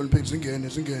ezibahlonipheki zingene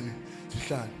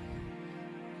sihlala.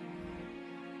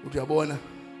 Uthi uyabona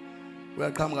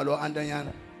uyaqhamuka lo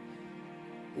antanyana.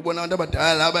 Ubona abantu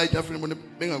abadala laba etafuleni bona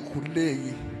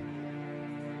bengakhululeki.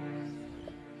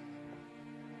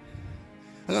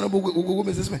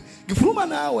 Anganobuke sesime ngifuna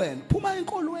nawe phuma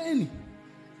enkolweni.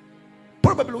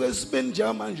 Probably lo spend nje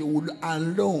manje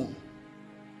alone.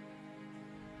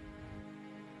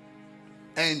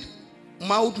 And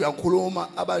mawuthi uyakhuluma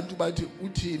abantu bathi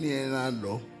uthini yena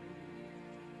lo.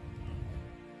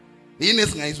 Yini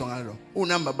esingayizwa ngalo?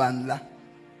 Unamba bani la?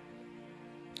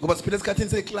 Ngoba siphila esikhathini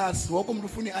seclass, wonke umuntu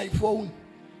ufuna iPhone.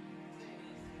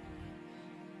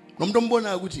 Nomuntu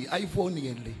ombonayo ukuthi iPhone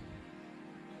ke le.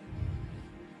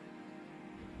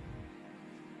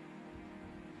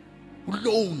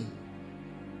 Alone.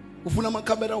 Ufuna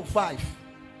amakhamera u5.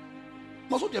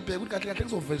 Masothi uyabheka ukuthi kahle kahle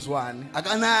kuzovezwana.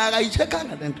 Akanaka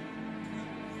ayicheckanga lento.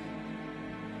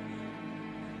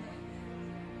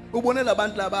 Ubone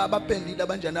labantu laba abapendile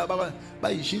abanjani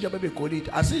bayishintsha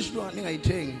bebegolide. Asisho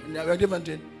ningayithengi. Uyakuthenga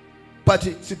nje. But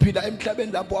siphila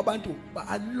emhlabeni lapho abantu ba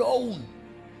alone.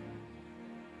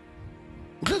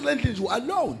 Uhlezi endlini nje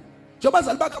alone. Njengoba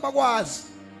abazali bakhe abakwazi.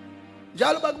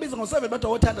 Njalo bakubiza ngo7 bathi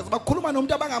awothandaza bakhuluma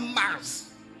nomuntu abangamazi.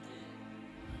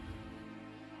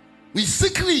 We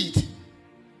secret.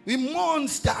 We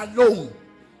monster alone.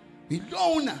 We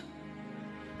loner.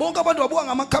 Bonke abantu babuka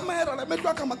ngamakamera lamehlo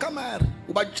akhe amakamera.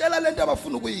 Ubatshela lento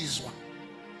abafuna ukuyizwa.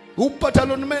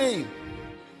 Ubhathaloni main.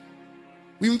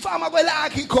 Uyimfama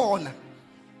kwelakhe ikhona.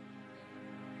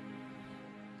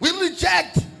 We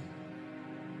reject.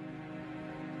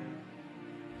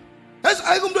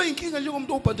 Ayike umuntu oyinkinga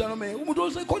njengomuntu obhathaloni main. Umuntu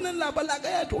osekhona lapha la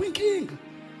kayedwa uyinkinga.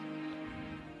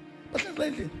 Bahlala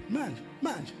endlini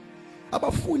manje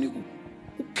abafuni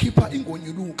ukukhipha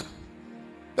ingonyuluka.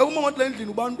 Uma ngathi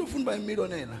endlini ubantu ufuna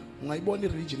bayimillionaire, ungayibona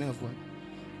iregion yavu.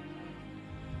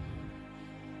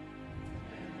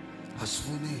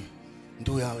 Asifuni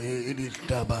into yawo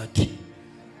elihlabathi.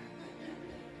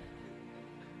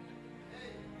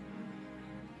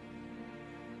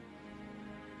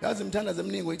 Yazi mthandazo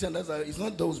eminingi oyithandazayo, it's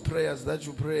not those prayers that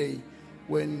you pray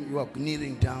when you are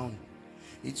kneeling down.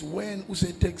 It's when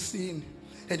useteksini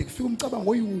and kufika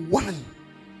umcabango oyi1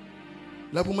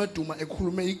 lapho uMaduma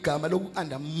ekhulume igama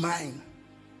loku-undermine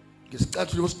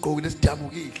ngesicathulo sosigqoko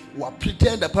lesidabukile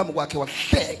wapretenda phambi kwakhe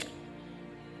wahleka.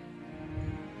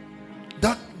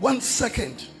 That 1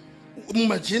 second,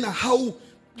 imagine how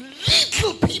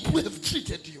little people have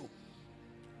treated you.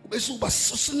 Bese uba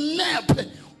snap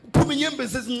uphume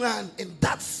inyembezi ezincane and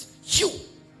that's you.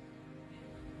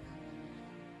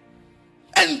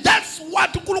 And that's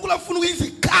what uNkulunkulu afuna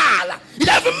ukuyizikhala. He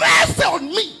have mercy on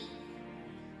me.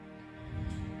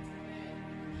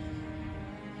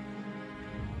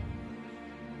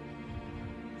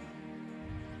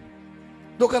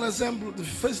 local assembly, the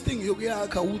first thing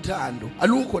yokuyakha uthando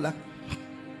alukho la.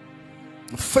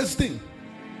 First thing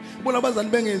bona abazali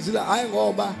bengenzi la hayi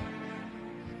ngoba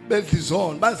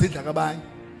bedlizona bazidla kabanye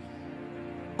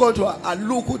kodwa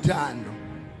alukho uthando.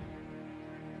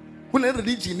 Kune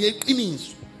religion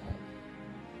yeqiniso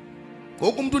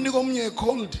ngoku umuntu unika omnye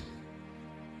cold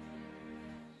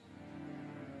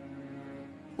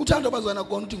uthanda abazana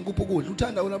kona ukuthi ngikuphi ukudla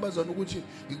uthanda unabazana ukuthi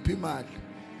ngikuphi imali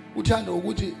uthanda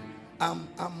ukuthi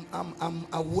I'm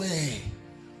aware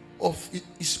of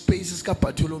spaces ka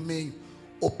Bartholomew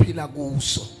ophila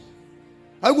kuso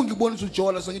hayi kungibonisa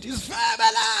uJola sengithi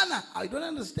isifebelana I don't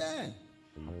understand.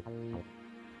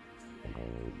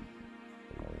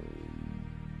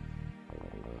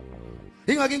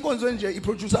 Ingake inkonzo nje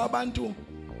iproduce abantu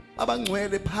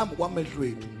abangcwele phambi kwamehlo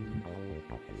ethu.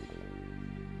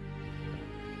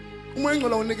 Uma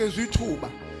engcola unikeza ithuba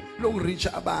lokureach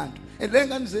abantu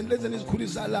elengane zeni lezeni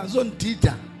izikhulisa la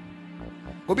zondida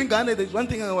ngoba ingane there's one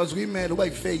thing engakwazi ukuyimela uba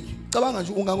yifake cabanga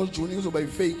nje ungango Juni uzoba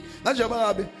yifake manje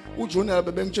ababe uJoni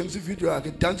abe bengitshengisa ivideo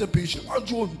yakhe dance pitch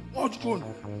uJoni what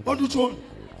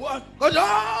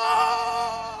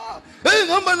hey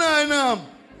ngamba naye nami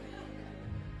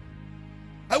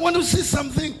I want to see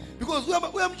something because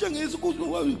uyamtshengisa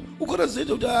ukuthi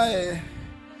ukhorazithe uthi hayi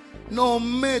no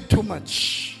made too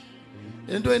much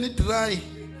into eni dry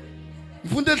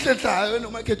ifunda ehlehlayo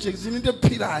no Michael Jackson into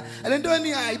ephilayo lento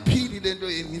eni ayiphili lento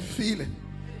eni ifile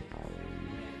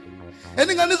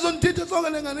eningane izondithe sonke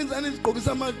lengane izani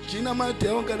izigqokisa amajini amade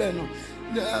yonke leno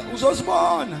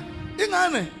uzosibona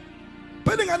ingane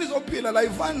phela ingane izophila la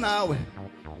ifani nawe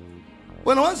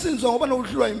wena wasinzwa ngoba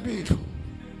nokuhlulwa impilo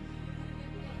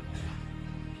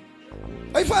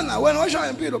ayifani nawe wena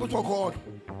washaya impilo but wakhola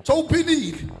so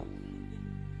uphilile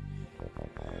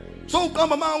so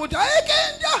uqamba mama uthi ayike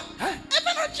into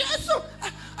efana Jesu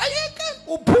ayike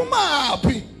uphuma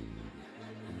phi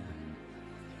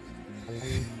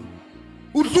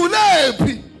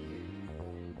udlulephi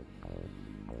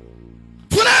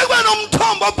funeka kube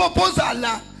nomthombo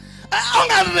obhobhozala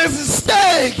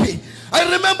ongaresisteki. I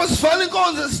remember sifala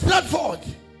inkonzo eStratford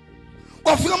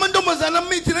kwafika amantombazana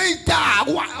amithi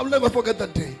neyidakwa I'll never forget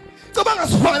that day. Cabanga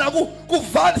sifala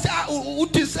kuvali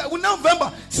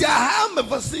uNovember siyahamba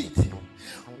varsity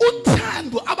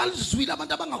uthando abalizwile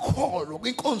abantu abangakholwa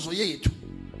kwinkonzo yethu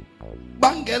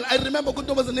bangela. I remember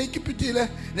kuntombazana eyikipitile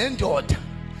nendoda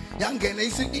yangena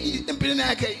empilweni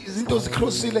yakhe izinto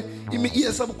zicrossile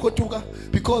iyesabukhotuka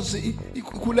because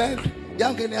ikhulelwe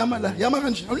yangena yamala yama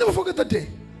kanje. I'll never forget that day.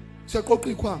 Siyaqoqa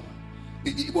ikhwama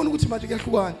ibona ukuthi manje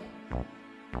kuyahlukana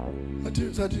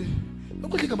sathi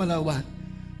ukudlika malawo bani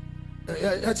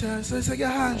yathi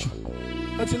sekuyahanjwa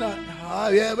athi na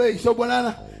hayi yebe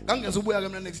sobonana ngangeza ubuya ke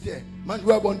mina next year manje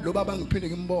uyabona lo baba ngiphinde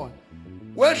ngimbona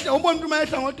wehla ubona umuntu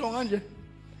mayehla ngodonga nje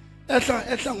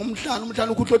ehla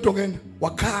ngomhlana ukhuhla odongeni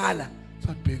wakhala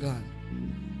sathibhekana.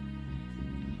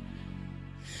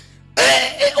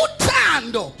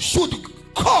 Uthando should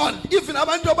call even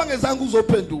abantu abangezange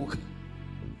uzophenduka.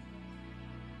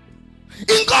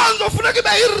 Inkonzo ufuna kube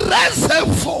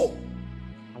ireserve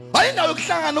ayindawo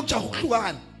yokuhlangana okujaha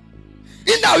ukuhlukana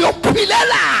indawo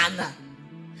yokuphilelana.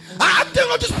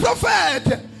 Akudinga ukuthi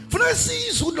isiprofete ufuna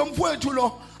siyizwe lo mfowethu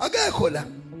lo akekho la.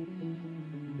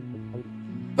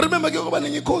 Remember ke ngoba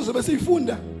nenyikhozo bese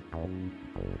ifunda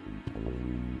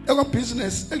ekwa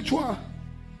business ekuthiwa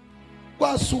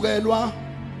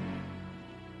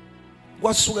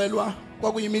kwasukelwa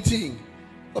kwakuyi meeting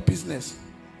kwa business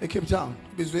eCape Town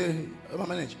bizwe ama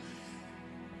manager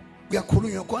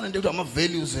kuyakhulunywa khona into ama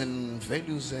values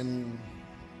and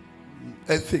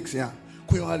ethics ya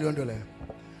kuyo ngaleyo nto leyo.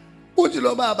 Uthi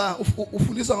lo baba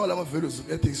ufundisa ngala values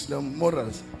ethics la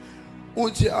morals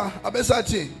uthi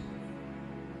abesathi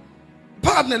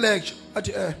partner lecture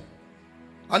athi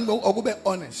anibe akube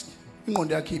honest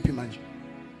ingqondo yakhe iphi manje.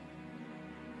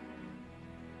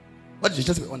 What did you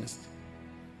just be honest?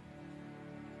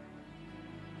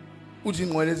 Uthi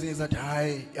ingqondo ezinye zathi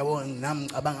hayi yabo nami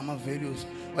ngicabanga ama values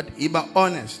but iba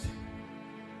honest.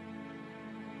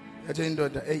 Yathi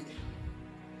indoda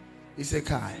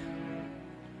isekhaya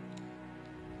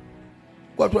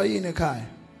kodwa yini ekhaya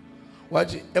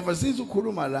wathi ever since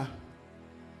ukhuluma la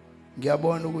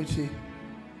ngiyabona ukuthi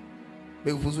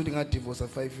bekuvuza ukuthi ngadivorce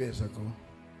 5 years ago.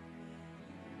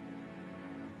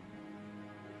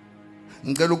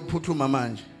 Ngicela ukuphuthuma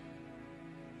manje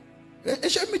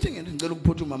meeting ngicela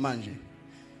ukuphuthuma manje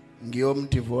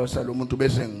ngiyomdivorce lo muntu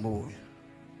bese ngibuya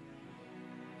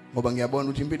ngoba ngiyabona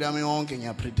ukuthi impilo yami yonke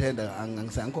ngiyapretenda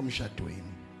angisangikho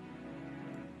emshadweni.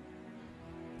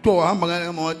 To hamba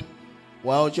ngale moto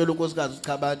wawutshela unkosikazi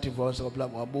cha badivorce kwaphela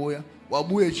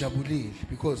wabuya ejabulile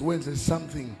because wenze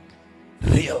something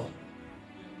real.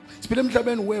 Siphila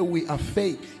emhlabeni where we are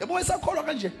fake. Yabo esakholwa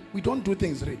kanje we don't do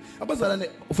things real. Abazalwane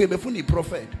ufike befuna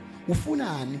iprofet.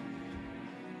 Ufunani?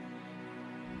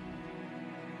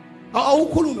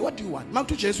 Awukhulume, what do you want?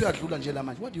 Makuthi uJesu uyadlula nje la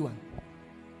manje. What do you want?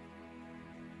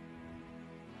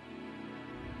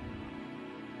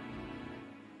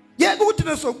 Yeke ukuthi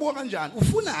nesokubuka kanjani?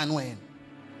 Ufunani wena?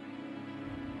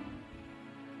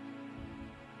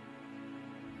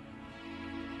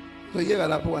 So yeka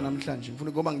lapho namhlanje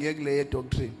ngifuna ngoba ngiye kule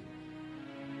doctrine.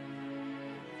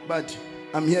 But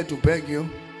I'm here to beg you.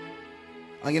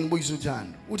 Angenibuyisa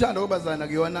uthando. Uthando kwabazana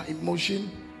kuyona emotion.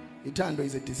 Uthando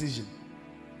is a decision.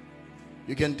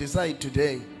 You can decide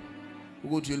today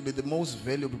ukuthi you'll be the most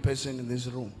valuable person in this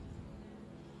room.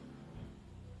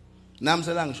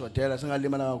 Namsela ngishodela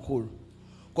singalimala kakhulu.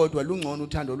 Kodwa lungcono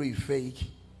uthando oluyifake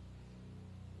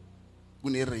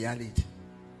kune reality.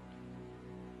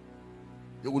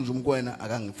 Yokunje umkwena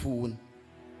akangifuni.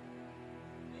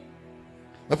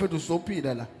 Bafethu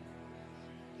sophila la.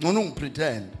 Ngcono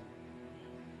ngipretend.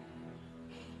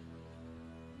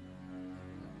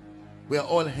 We are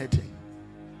all hurting.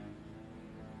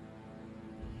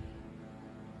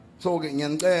 So ke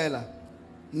ngiyanicela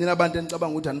nina abantu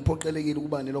enicabanga ukuthi aniphoqelekile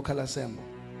ukuba ne local assembly.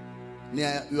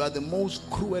 You are the most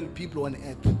cruel people on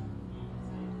earth.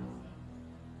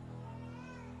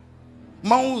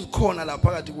 Mawuzikhona la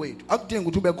phakathi kwethu akudingi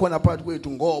ukuthi ube khona phakathi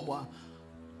kwethu ngoba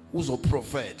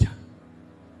uzoprofeta.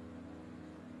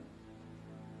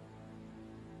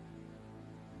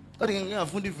 Kodwa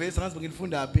ngiyafunda iverse ngazi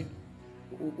ngilifunda phi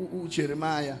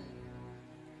uJeremiah.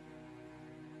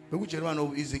 BekuJeremiah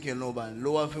no Ezekiel no bani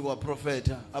lo wafika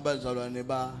waprofeta abazalwane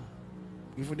ba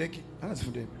ngifunde ki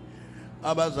angazifunde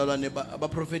abazalwane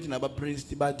abaprofeti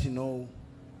nabapriest bathi no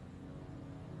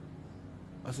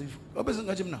asifu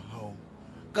obesingathi mina hawo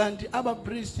kanti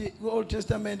abapriest ku-Old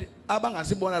Testament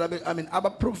abangasibona la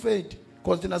abaprofeti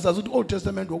because thina sazi ukuthi Old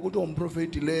Testament ukuthi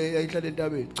umprofeti le yayihlala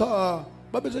entabeni cha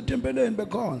babesethempeleni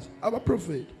bekhonza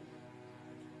abaprofeti.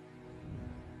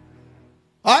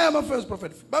 I am a first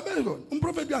prophet. Babelona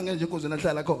umprofeti uyangenje inkosi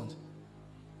nahlala khonza.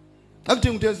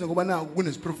 Akudingi ukuthi yenze ngoba naku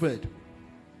kunesprofeti.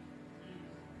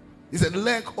 It's a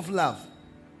lack of love.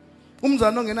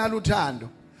 Umzana ongenalo uthando.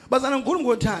 Bazana ngikhuluma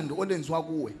ngothando olenziwa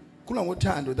kuwe. Khuluma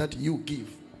ngothando that you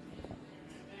give.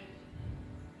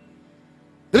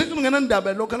 Lethi ungena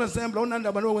ndaba local assembly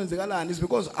awunandaba lokwenzekalani is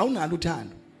because awunalo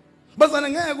uthando. Bazana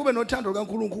ngeke kube nothando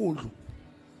kaNkulunkulu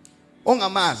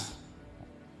ongamazi.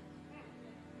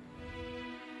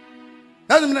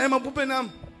 Yazi mina emaphuphe nami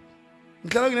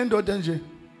ngihlala kunendoda nje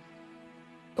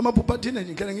amaphupha athina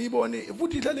nje ngihlala ngiyibone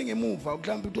futhi ihlale ngemuva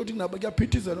mhlawumbe uthi kunaba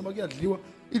kuyaphithizela noma kuyadliwa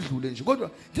idlule nje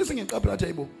kodwa nje sengiqaphela athi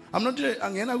hayibo I'm not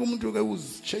angena kumuntu ke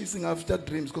who's chasing after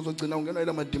dreams because ugcina ungenwa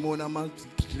ila mademon ama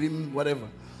dream whatever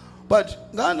but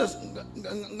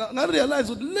nga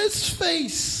realize ukuthi let's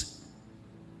face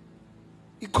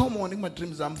i-common kuma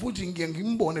dreams zami futhi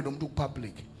ngimbone lo muntu ku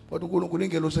public kodwa uNkulunkulu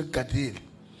ingelo sekugadile.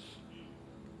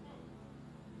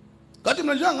 Kathi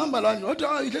mina nje ngihamba la nje wathi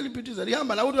ihleli iphithizela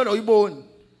ihamba la uthi wena uyiboni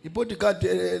ibodyguard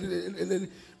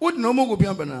uthi noma ukuphi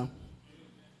ihamba nawo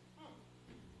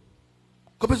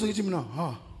kophezo ngithi mina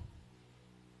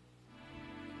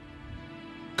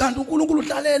kanti uNkulunkulu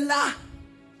uhlale la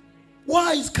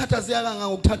why isikhathazeka kangaka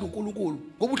ngokuthanda uNkulunkulu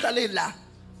ngoba uhlale la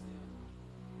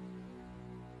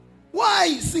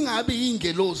why singabe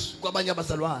ingelosi kwabanye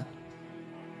abazalwane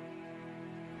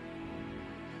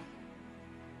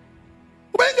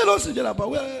Ingelosi nje lapha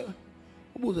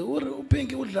ubuze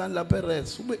uPinky udlani lapha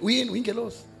eRes uyini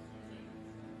uyingelosi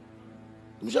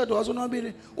umshado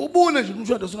wasonwabile ubune nje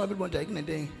umshado wasonwabile bonke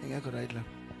ayikunento engekho right la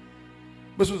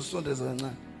bese uzisondeza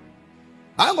kancane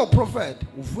hayi ngoprofet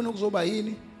ufuna ukuzoba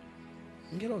yini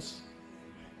ingelosi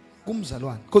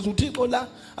kumzalwane because uThixo la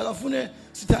akafune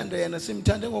sithande yena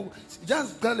simthande ngoku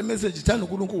just qala le message ithanda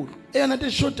uNkulunkulu eyona nto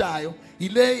eshodayo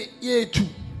ile yethu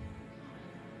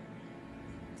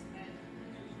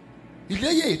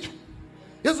ile yethu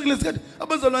yazi kulesikhathi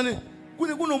abazalwane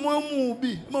kunomoya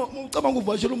omubi ucabanga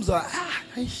uvashela umzala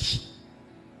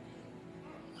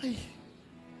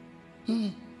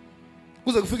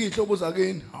kuze kufike ihlobo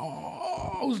zakeni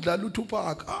uzidlala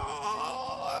uTupac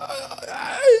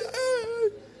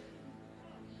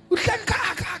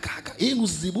uhlaka yini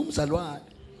uziba umzalwane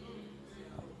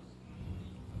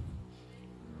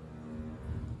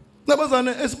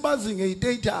nabazane esibazi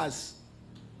ngestatus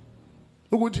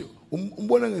ukuthi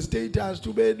umbona ngestatus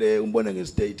tubele umbona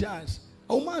ngestatus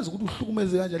awumazi ukuthi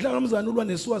uhlukumeze kanje dlala nomzana ulwa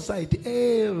nesuicide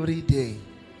every day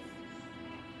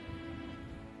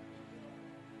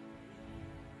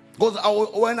Because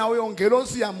wena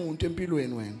uyongelosi yamuntu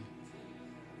empilweni wena.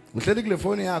 Uhleli kule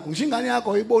phone yakho, ngisho ingane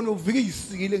yakho uyibona uvike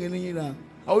isikile ngelinye ilanga.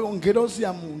 Awuyongelosi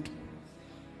yamuntu.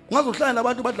 Ungazohlala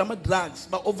nabantu badla ama drugs,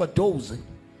 ba overdose.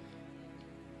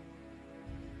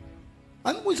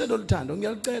 Angibuyise loluthando,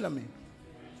 ngiyalicela mina.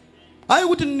 Hayi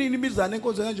ukuthi nini ibizana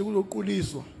enkonzo kanje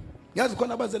kuloquliswa. Ngiyazi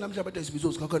khona abaze namhlanje bathi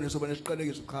sibizo sikhakhane sobana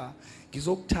siqalekiso cha.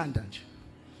 Ngizokuthanda nje.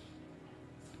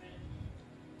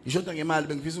 Ngishoda ngemali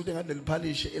bengifisa ukuthi ngade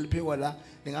liphalishe eliphekwa la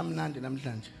lingamnandi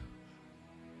namhlanje.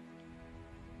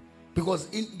 Because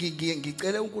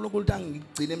ngicela uNkulunkulu ukuthi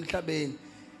angigcine emhlabeni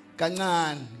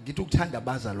kancane ngithi ukuthanda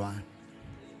abazalwane.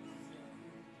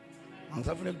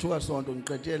 Angisafuna ukuthuka sonto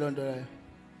ngiqedile lonto leyo.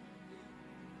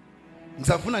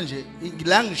 Ngisafuna nje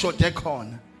la ngishode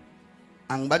khona.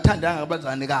 Angibathandanga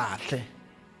abazane kahle.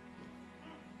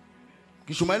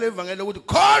 Ngishumayela evangeli ukuthi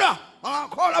khola,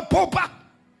 angakhola phupha.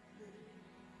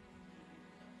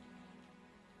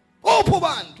 Upho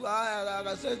bantu hayi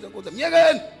akasenze ukuthi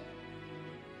myekeni.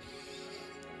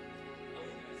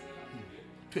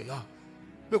 Ya.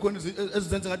 Bekhona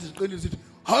ezizenze ngathi ziqinile sithi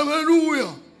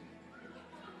haleluya.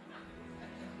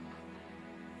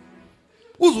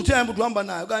 Uzuthemba ukuthi uhamba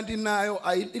nayo kanti nayo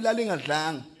ayilali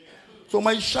ngadlanga. So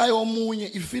mayishaya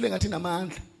omunye ifile ngathi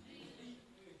namandla.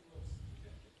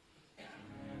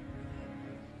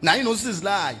 Nayi nosizi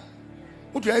layo.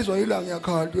 Uthi uyayizwa ilanga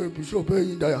yakhala eBishop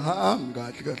eyindawo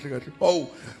hamba kahle. Oh,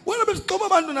 wena besixoba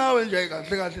abantu nawe nje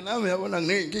kahle nami uyabona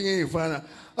nginenkinga ezifana.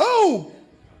 Oh!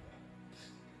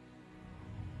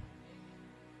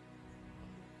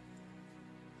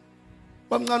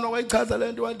 Bamncane wayichaza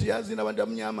lento wathi yazi abantu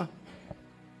abamnyama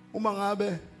uma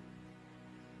ngabe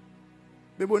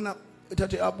bebona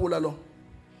ethathe iapula lo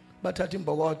bathatha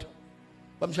imbokodo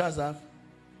bamshaza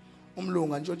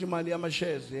umlungu antshontsha imali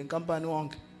yamashares yenkampani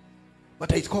wonke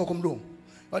bathi ayisikhokho umlungu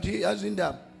bathi yazi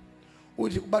indaba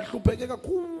uthi bahlupheke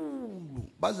kakhulu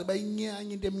baze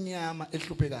bayinyanya into emnyama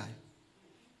ehluphekayo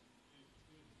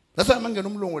lasa mangena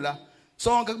umlungu la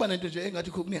sonke kuba nento nje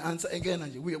engathi kune answer engena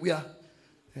nje uya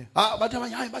bathi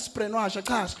abanye hayi basiprenwasha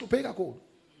cha sihlupheke kakhulu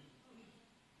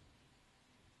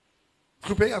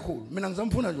mina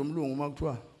ngizamfuna nje umlungu uma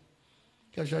kuthiwa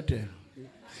kuyashadela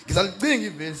ngizalicinga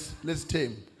ivesi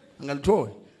lesithembu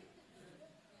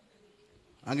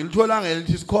angilitholanga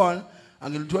elithi sikhona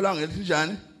angilitholanga elithi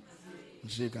njani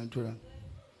ngishika ngithola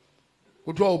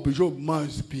kuthiwa uBishop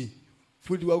must be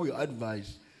futhi kwakuyi advice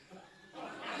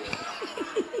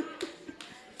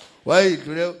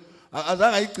wayidlule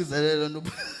azange ayigcizelele no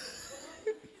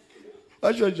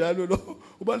asho njalo lo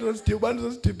ubantu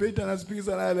sesidebate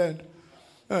ngasiphikisana lento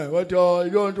wathi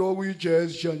yonto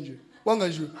okuyijazz nje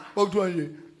wangasho wakuthiwa nje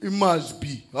it must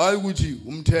be hayi ukuthi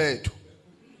umthetho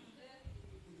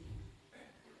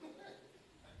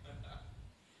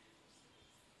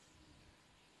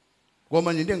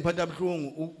Ngoba nje into engiphatha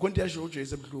abhlungu konke yasho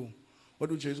uJesu ebhlungu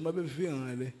wathi uJesu mabefika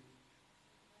ngale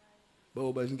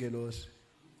bayoba izingelosi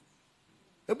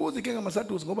ebuza inkinga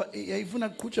masadusi ngoba yayifuna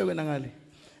kuqhutshwe wena ngale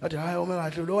athi hayi uma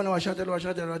kahle lona washadela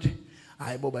wathi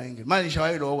hayi boba ingelo manje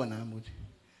ngishawaye lokho nami uthi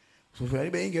sofika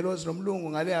ibe ingelosi nomlungu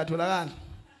ngale yatholakala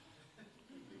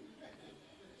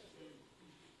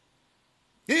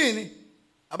yini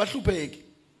abahlupheki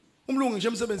umlungu nje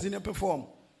emsebenzini yaperform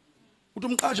uthi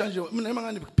umqasha nje mina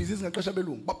emangani business ngaqasha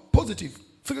belungu ba positive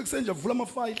fika kusenje vula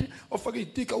amafile ofaka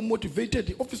itika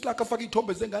umotivated office lakhe afaka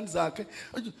ithombe zengane zakhe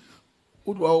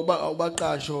uthi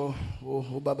awubaqasho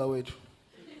ubaba wethu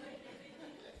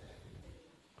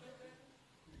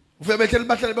ufike behleli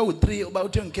bahlale bawu3 uba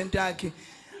uthenga Kentucky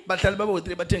bahlale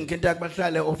bawu3 bathenga Kentucky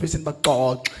bahlale office ni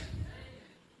baxoxe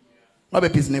ngabe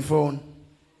business phone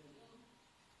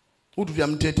uthi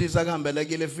uyamthethisa kuhambela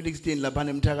kile Felixton lapha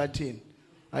emthakathini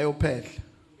ayophehla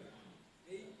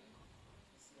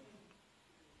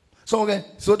so ke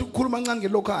sizothi ukukhuluma kancane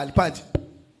ngelocal phathi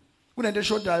kunento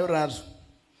eshodayo razo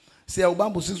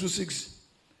siyawubamba u626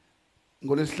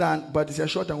 ngolesihlanu but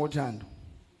siyashoda ngothando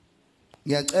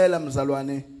ngiyacela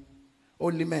mzalwane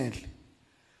olimele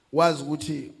wazi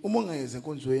ukuthi uma ungeze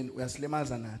enkonzweni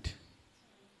uyasilimaza nathi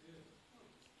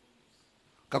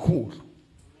kakhulu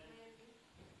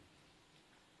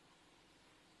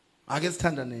ake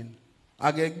sithanda nini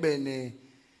ake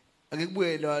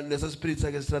kubuye lesa spirit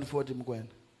sake Stratford mkwena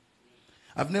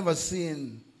I've never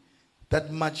seen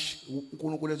that much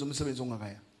uNkulunkulu ezomsebenzi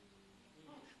ongakaya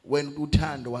when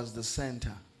uthando was the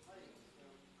center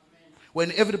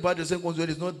when everybody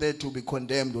is not there to be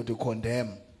condemned or to condemn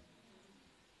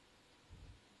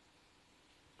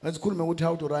let's khulume ukuthi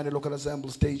how to run a local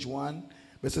assembly stage 1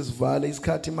 bese sivale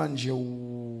isikhathi manje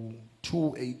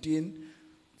 2:18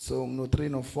 so no 3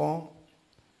 no 4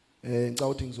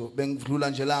 ngicawuthi ngizobengidlula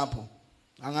nje lapho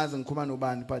angazi ngikhuluma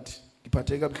nobani but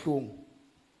ngiphatheka kabuhlungu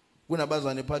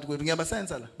kunabazane phakathi kwethu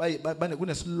ngiyabasensa la bane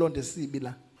kunesilonde esibi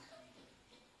la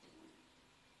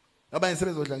abanye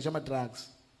sebezodla ngisho ama drugs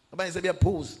abanye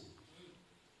sebeyaphuza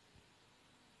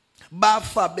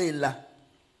bafabela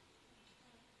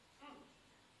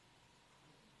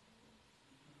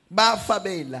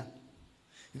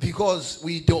because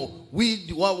we do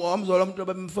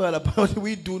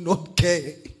not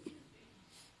care.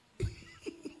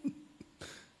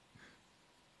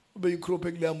 But you crop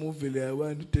a movie there,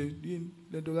 one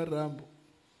to Rambo.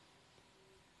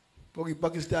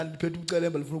 Pakistan,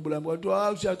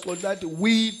 that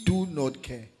we do not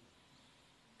care.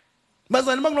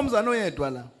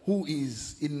 Who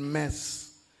is in mess?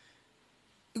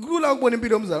 Ikulula ukubona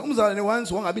impilo yomzali. Umzali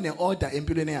once wangabi neorder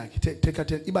empilweni yakhe.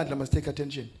 Ibandla must take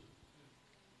attention.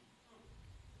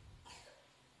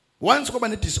 Once kuba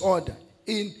ne disorder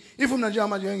if umna nje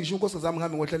manje ngisho inkosi zami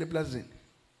ngihambe ngohlala eplazini.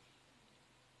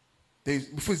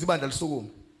 Futhi ibandla lisukuma.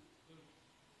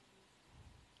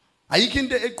 Ayikho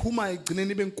into eqhuma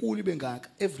igcineni benkulu ibe ngaka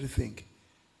everything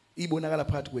ibonakala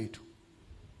phakathi kwethu.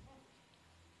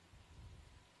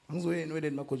 Angizoyeni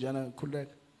wedeni magojana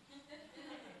khuleka.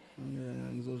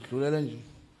 Ngizodlulela nje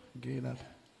ngilapha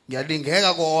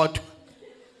ngiyalingeka kodwa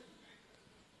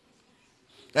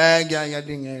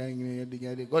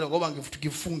ngiyalingeka kodwa ngoba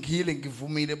ngifungile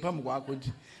ngivumile phambi kwakho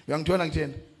ukuthi uyangithola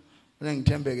ngithena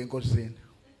ngithembeke enkosini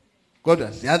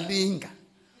kodwa siyalinga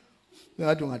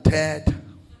ngathi ungathetha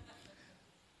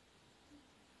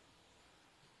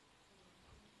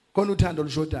khona uthando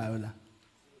lushodayo la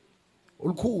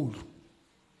olukhulu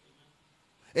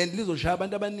and lizoshaya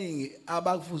abantu abaningi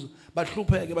abakufuza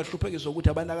bahlupheke sokuthi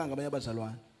abanakanga abanye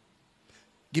abazalwane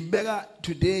ngibeka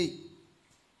today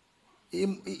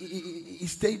I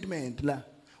statement la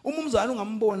umzali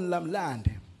ungamboni la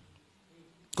mlande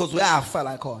because uyafa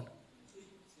la khona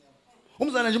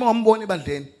umzali nje ungamboni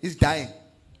ebandleni is dying.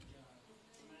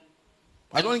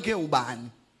 I don't care ubani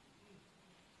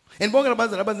and bonke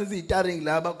labazali abazenza itaring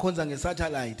la abakhonza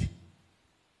ngesatellite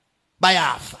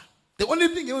bayafa. The only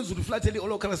thing you want to flatten the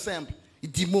local assembly is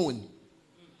demon.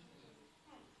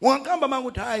 Ungaqamba manje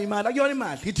uthi hayi imali akuyona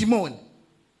imali idemon.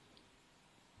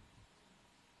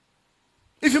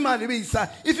 If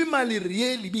imali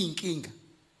really biyinkinga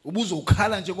ubuzo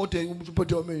ukhala nje kodwa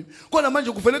umphethe wami kodwa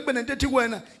manje kuvele kube nento ethi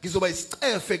kuwena ngizoba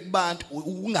isicefe kubantu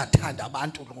ungathanda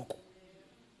abantu lokho.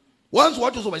 Once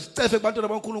wathi uzoba isicefe kubantu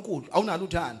abankulunkulu awunalo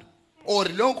uthando or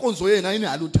lo nkonzo yena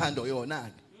ayinalo uthando yona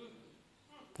ke.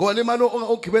 Ngoba le mali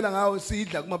ogibela ngayo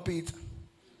sidla kuma pizza.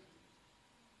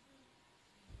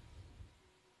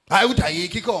 Hayi uthi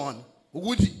ayikho ikhona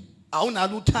ukuthi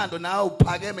awunalo uthando nawe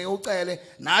uphakeme ucele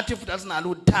nathi futhi asinalo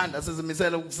uthando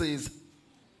sizimisela ukusiza.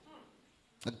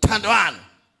 Akuthandwana.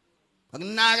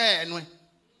 Akunakenwe.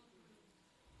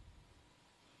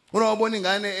 Unobona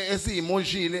ingane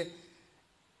esiyimoshile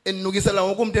enukisela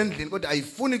wonke umuntu endlini kodwa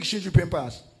ayifuni kushintsha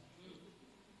ipampers.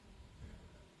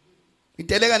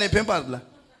 Iteleka nepampers la.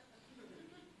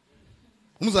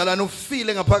 Umzalwane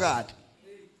ufile ngaphakathi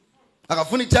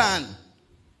akafuni ithanda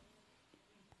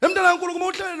emntwana kaNkulunkulu uma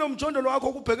uhlele nomjondolo wakho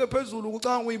ukubheke phezulu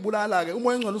ukucanga uyibulala ke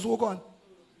umoya engcwele usukhona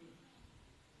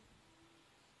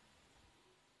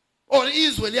or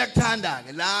izwe liyakuthanda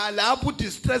ke la lapho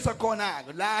udistress khona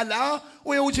ke la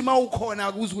uye uthi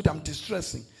mawukhona kuze ukuthi I'm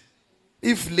distressing.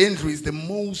 If Lendlu is the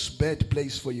most bad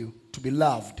place for you to be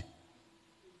loved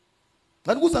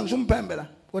ngathi kuza ngisho umphembe la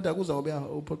kodwa kuza ubuya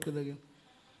uphoqelekile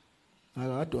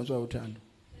akadonswa uthando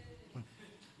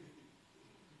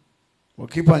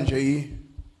wakhipha nje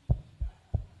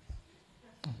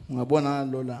ungabona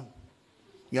lo la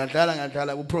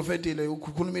ngiyadlala uprofetile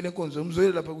ukukhulumile inkonzo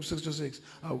umzweli lapha ku 626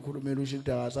 awukhulumela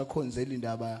ushilda asakhonzela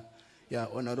indaba ya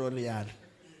honorarial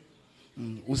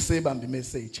usebamba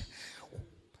message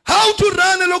how to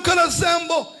run a local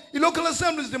assembly. A local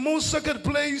assembly is the most sacred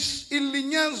place in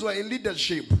Linyazwa in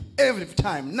leadership every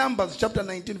time. Numbers chapter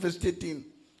 19 verse 13.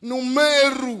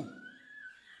 Numeru.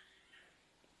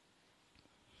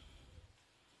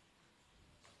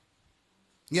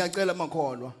 Ngiyacela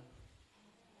makholwa.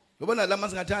 Yobona la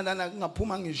masingathandana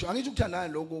kungaphuma ngisho. Angisho ukuthandana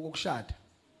lokho kokushada.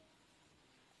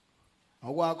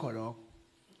 Akwakho lokho.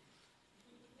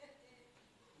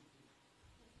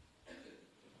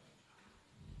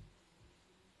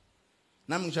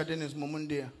 Nami ngishade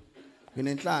nesimomundiya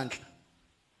nginenhlanhla.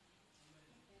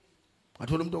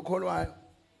 Ngathola umuntu okholwayo,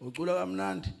 ucula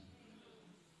kamnandi.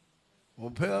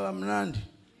 Upheka kamnandi.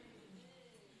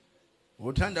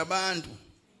 Uthanda abantu.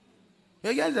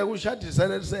 Kuyenza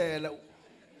ukushadisela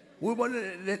uyibona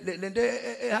lento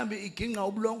ehamba iginqa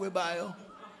ubulongwe bayo.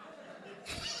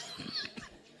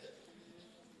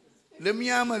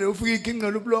 lemnyama le ufika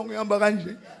iginqela ubulongo ihamba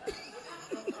kanje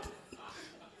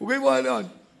ukuyibona lona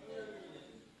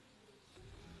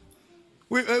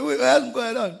uyazi ngikho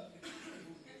lona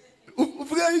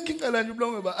ufika iginqela nje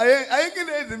ubulongo ba ayike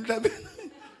lezi emhlabeni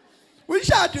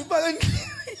uyishadi ufaka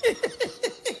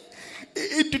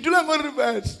idudula ngo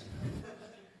reverse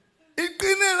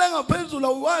iqinela ngaphezulu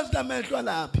awazi amehlo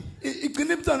lapha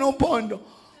igcina ibisa nophondo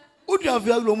uthi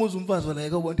uyafika kulomuzi umfazi wala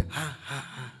yeke ubona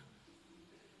ha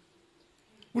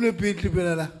unebhitli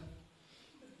phela la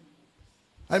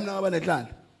hayi mina ngaba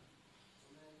nenhlanhla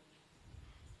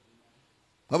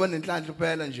ngaba nenhlanhla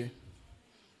phela nje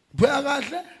phela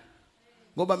kahle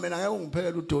ngoba mina ngeke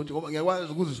ungiphekele udoti ngoba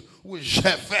ngiyakwazi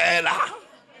ukuzishefela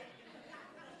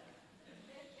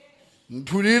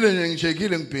ngithulile nje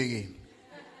ngishekile ngibhekile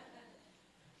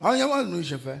ngiyakwazi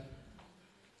uyishefela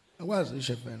akwazi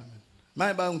uyishefela mina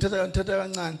maye ba ngithatha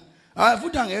kancane hayi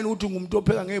futhi angena ukuthi ngumuntu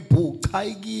opheka ngebhuku cha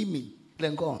ikimi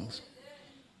lenkonzo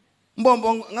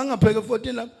mbombo ngangapheke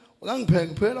 14 lapha ngangipheke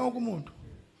ngiphela wonke umuntu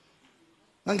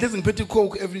ngangihlezi ngiphethe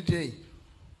icoke every day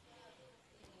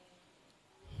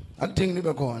akudingi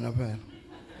nibe khona phela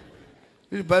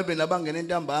iBhayibheli nabangena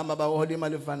entambama bahola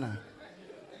imali efanayo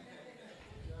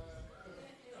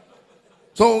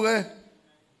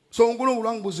so uNkulunkulu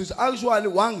wangibusisa actually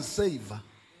wangisave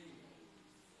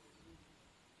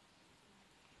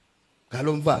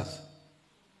ngalomfazi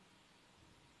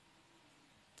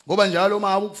ngoba njalo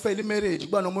uma ukufela imarriage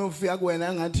kuba nomoya ufika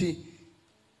kuwena engathi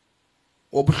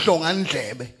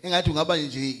obuhlongandlebe engathi ungaba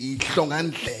nje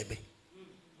ihlongandlebe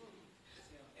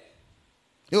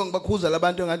yebo ngibakhuza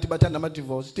labantu engathi bathanda ama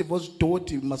divorce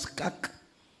doti maskaka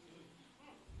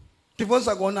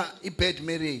divorce akona i-bad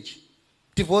marriage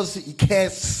divorce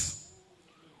i-curse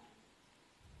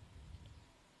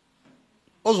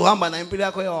ozohamba nayo impilo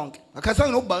yakho yonke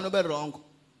akhathanga nokubani obe wrong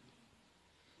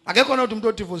akekho nothi umuntu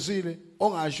odivorceile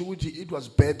ongasho ukuthi it was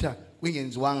better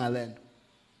kungenziwanga lento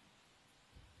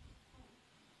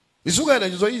isukela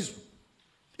nje uzoyizwa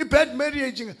i-bad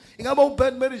marriage ingaba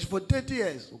u-bad marriage for 30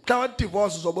 years ukuthawa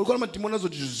divorce uzoba ukhona amadimoni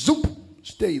azothi zup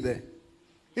stay there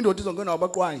indoda izongena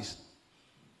abaqwayisi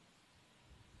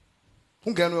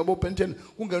kungenwe yabo penteni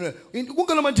kungenwe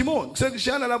amadimoni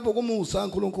kusekishana lapho kumusa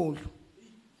uNkulunkulu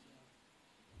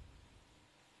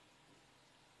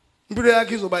impilo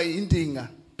yakhe izoba intinga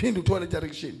phinde uthole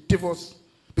direction divorce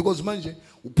because manje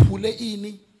uphule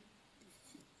ini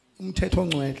umthetho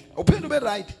ongcwele uphinde ube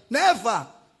right never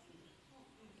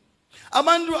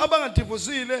abantu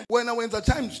abangadivorceile wena wenza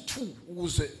times 2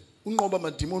 ukuze unqoba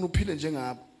amadimoni uphile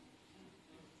njengabo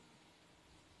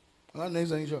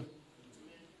akaneza ngisho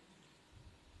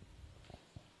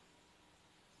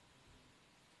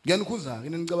ngiyanikhuza ke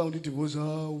nicabanga ukuthi divorce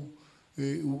hawu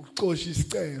uxosha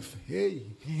isicefe hey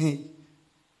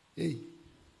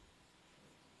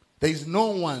there is no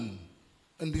one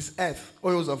on this earth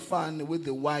oyozafana with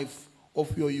the wife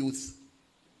of your youth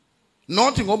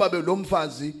not ngoba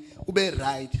belomfazi ube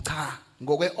right cha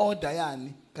ngokwe order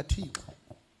yani kaThixo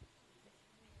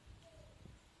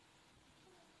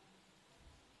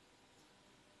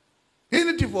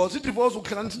ini divorce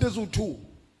ukuhlanganisa into ezu2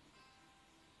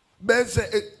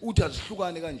 bese uthi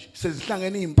azihlukane kanje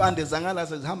sezihlangene izimpande zangala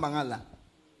sezihamba ngala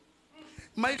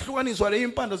mayihlukaniswa le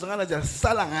impande zangala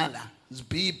ziyasala ngala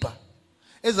zibhibha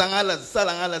ezangala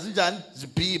zisala ngala sinjani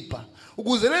zibhibha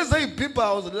ukuze lezi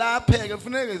ezibhibha zilapheke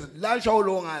kufanele zilashwa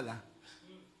ulongala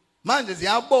manje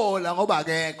ziyabola ngoba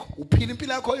akekho uphila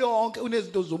impilo yakho yonke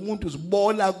unezinto zomuntu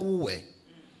zibola kuwe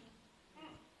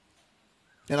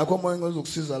yena kho moya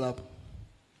ngozokusiza lapho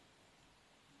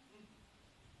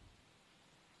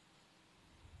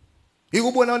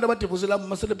ikubona abantu abadivorce lapho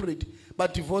ama celebrate ba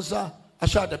divorce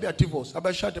ashada be divorce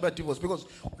abashada be divorce because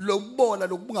lokubola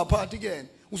lokubungaphakathi kuyena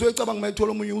usoyicabanga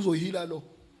mayithola umunye uzohila lo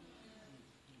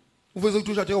uveze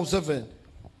ukuthi ushade ngo7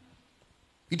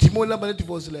 ithimo laba le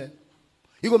divorce le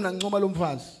yiko mina ngincoma lo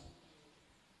mfazi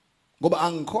ngoba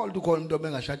angicall to call umuntu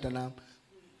obengashada nami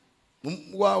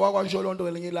wakwasho lonto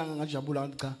ngelinye ilanga ngajabula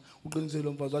ngathi cha uqinisele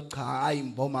lo mfazi wathi cha hayi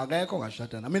mboma akekho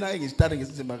ngashada nami mina ake ngistart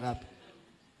ngesinzima kabi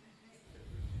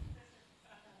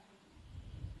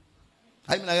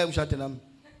hayi mina ake ngishade nami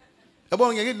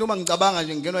yabona ngeke noma ngicabanga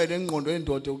nje ngingenwa ile ngqondo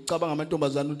yendoda ucabanga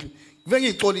amantombazana ukuthi kuve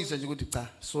ngixolise nje ukuthi cha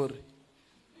sorry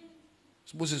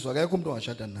sibusiswa akekho umuntu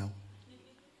ongashada nawe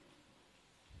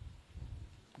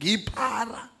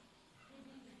ngiphara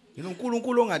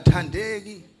uNkulunkulu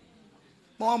ongathandeki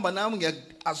mawamba nami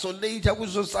ngiya-isolate ku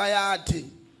society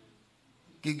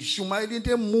ngishumayela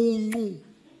into emuncu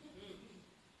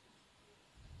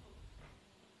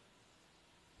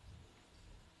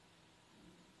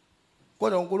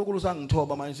kodwa uNkulunkulu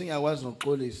sangithoba manje singiyakwazi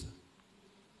nokuxolisa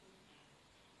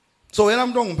So yena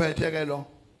umuntu ongiphethe ke lo.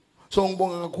 So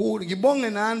ngibonga kakhulu. Ngibonge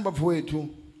nani bafowethu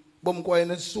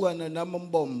bomkwayena sisuka nami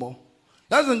umbombo.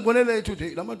 Yazi ngibonele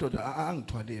ethu lamadoda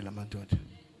angithwalile lamadoda.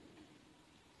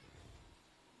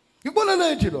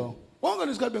 Ngibonele ethi lo. Wonke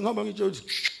lesikhathi ngihamba ngitsho ukuthi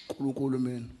uNkulunkulu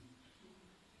mina.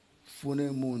 Fune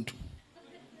umuntu.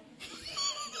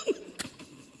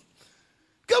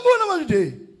 Ngiyabona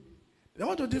manje.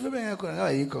 Lamadoda ife bengekho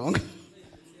ngayikho.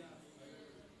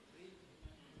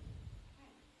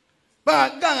 Ba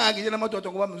kangaki nje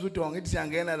lamadoda ngoba mzudonga ngithi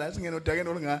siyangena la singena odakeni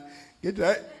olunga. Ngithi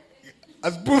hayi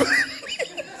asiphume.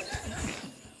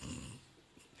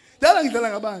 Dala ngidlala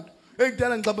ngabantu.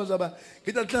 Ekudala ngicaphaza abantu.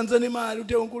 Ngithi ahlanzeni imali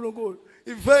uthe uNkulunkulu.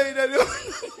 Ifeyila leyo.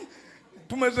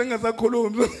 Phuma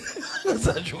sengasakhulumi.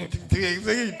 Ngisasho ukuthi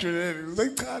ngiyithulele.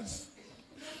 Ngisachaza.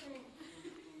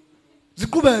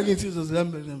 Ziqhubeke insizwe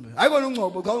zihambe. Ayikona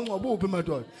uNgcobo, cha uNgcobo uphi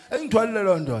madoda. Engithwalile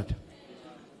lo ndoda.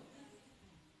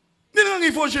 Mina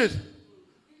ngiyifoshisa.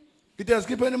 Ngithi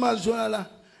asikhipheni imali zona la.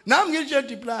 Nami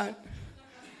ngitshedi plan.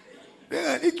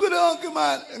 Icule yonke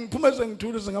imali ngiphuma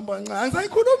sengithule sengihamba kancane.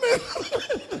 Angisayikhulumi.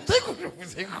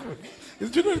 Seyikhuluma.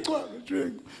 Isithule licwa.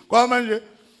 Kwa manje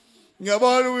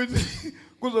ngiyabona ukuthi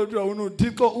kuzothiwa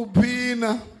unoThixo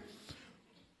uphina.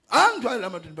 Angithwale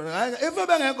lamadoda. Hayi efe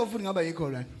bengekho futhi ngaba yikho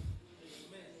lana.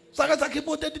 Saka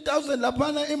sakhipha 30,000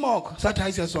 laphana imoko. Sathi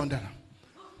hayi siyasonda la.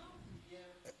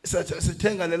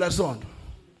 Sithenga lela sonto.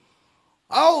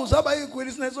 Awu zaba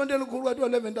igwili sinesonto elikhulu kwathi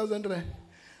 11,000 rand.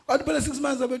 Wathi phela 6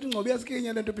 months abethu Ngcobo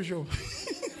uyasikinya lento bishop.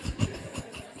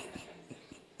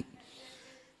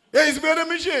 Hey sibuyele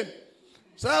mission.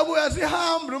 Sabuya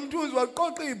sihamba umthunzi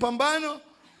waqoqa iphambano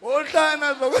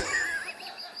ohlana zo.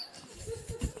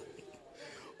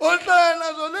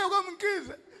 Ohlana zo leko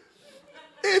mkhize.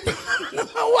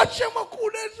 Iphambano washe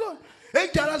makhulu eso.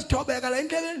 Ekudala sithobeka la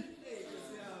endleleni.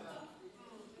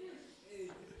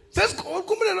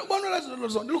 Sesikhumbula ukubona la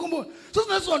zonto likhumbula.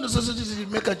 Sesinesonto sesithi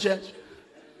mega church.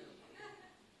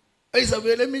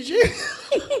 Ayisabuyele mission.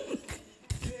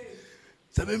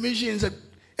 Sabe mission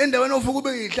endaweni ofuka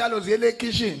ube ihlalo ziyele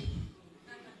ekitchen.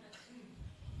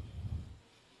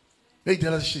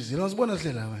 Ekudala sishizile uzibona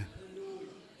sihlela wena.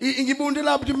 Ngibunde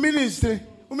lapho ukuthi ministry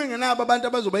uma ngenabo abantu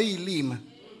abazoba yilima.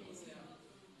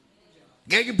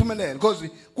 Ngeke iphumelele because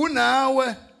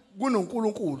kunawe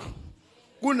kunoNkulunkulu.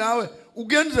 Kunawe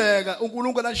ukuyenzeka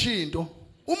uNkulunkulu ashinto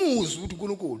umuzi ukuthi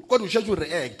uNkulunkulu kodwa usheshe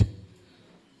ureact.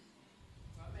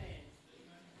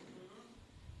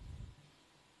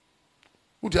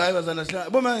 Uthi hayi bazana sihla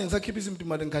boma ngisakhipha isimtu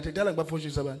imali ngikhathe dala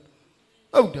ngibafoshisa abantu.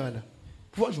 Awudala.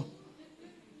 Fosho.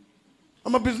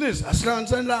 Ama-business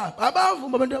asihlanganisani la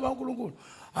abavuma abantu abankulunkulu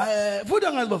futhi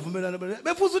angazi bavumelana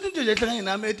befuza ukuthi into nje ehlangene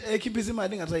nami ekhiphisa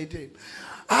imali engasayitheli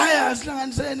hayi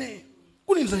asihlanganisene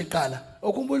kunini sayiqala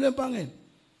ukhumbula empangeni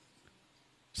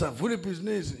savula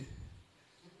ibhizinisi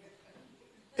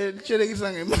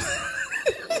elitshelekisa ngemali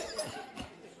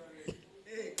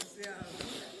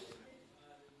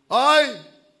hayi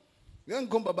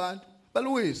ngikhomba abantu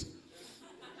baluwisa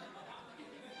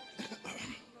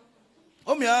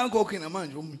omyango khina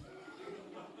manje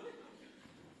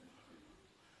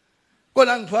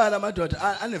kodwa ngithwala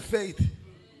amadoda ane faith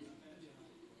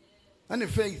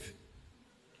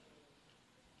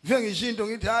ngishinto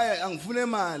ngithi hayi angifune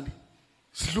imali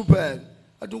sihlupheke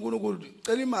athi uNkulunkulu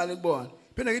cela imali kubona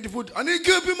phela ngithi futhi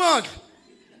anikhiphi imali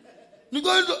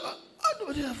nikwenza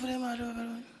athi afune imali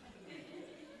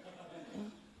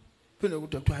phela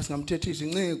kuthiwa singamthethisa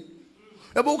inciko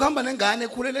yabo ukuhamba nengane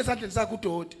ekhulele esandleni sakhe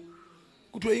udoti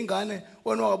kuthiwe ingane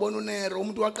wona wabona uNero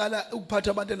umuntu waqala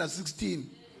ukuphatha abantu na 16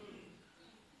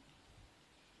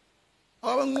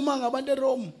 abanquma ngabantu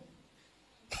eRome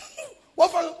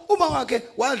wafa uma wakhe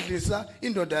wadlisa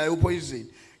indoda yayo upoison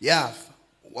yafa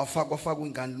wafaka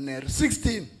ingane uNero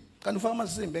 16 kanti ufaka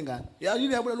amasimbe engane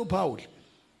yayile yabulela uPaul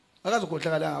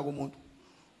akazokhohlakala ngako umuntu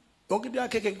yonke into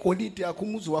yakhe egolide yakhe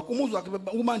umuzi wakhe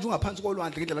manje ungaphansi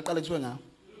kolwandle indlela aqala kuswe ngayo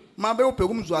mabe ubheka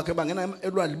umuzi wakhe bangena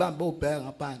elwandle bambe ubheka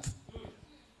ngaphansi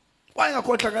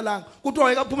wayengakhohlakalanga kuthiwa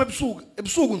wayekaphuma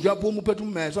ebusuku nje uyaphuma uphethe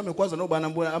ummese wamekwaza nobana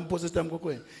ambona amphosesta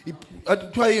emkokweni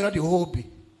athiwa yini athi hobby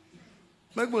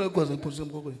makubona ekwaza amphosesta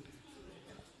emkokweni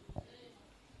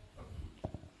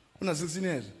una 16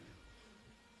 years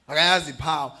akayazi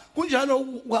phawu kunjalo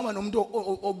ukuhamba nomuntu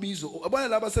obizo abanye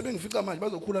laba sebengifica manje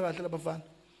bazokhula kahle labafana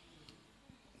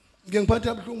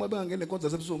ngiyangiphatha abhlungu bangene konza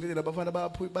sebusuku ngene labafana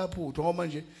bayaphuthwa ngoba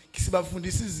manje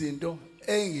sibafundisa izinto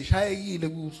engishayekile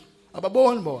kuzo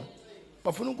ababoni bona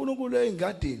bafuna uNkulunkulu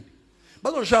engadini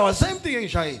bazoshawa same thing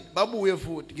engishayile babuye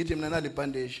futhi ngithi mina nale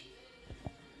bandage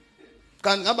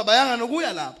kanti ngaba bayanga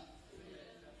nokuya lapha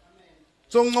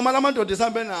so ngicoma lamadoda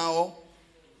esambe nawo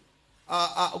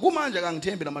Kumanje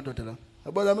akangithembi lamadoda la.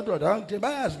 Yabo lamadoda angithembi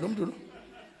bayazi lo muntu lo.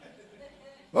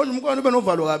 Manje umkhono ube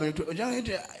novalo kabi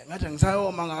njengathi ngathi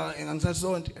ngisayoma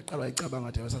ngisasonto aqala ayicabanga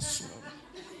ngathi wasasisuka.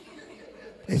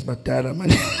 Esibadala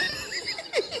manje.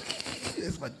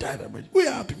 Esibadala manje.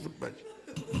 Uyapi futhi manje?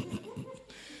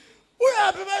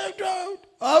 Uyapi manje mntwana?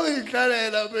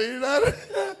 Awuyihlalela phela.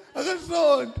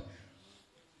 Akasonto.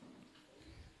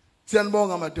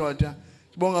 Siyanibonga madoda.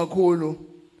 Sibonga kakhulu.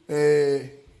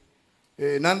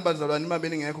 Nani bazalwane uma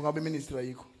beningekho ngabe ministry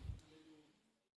ayikho.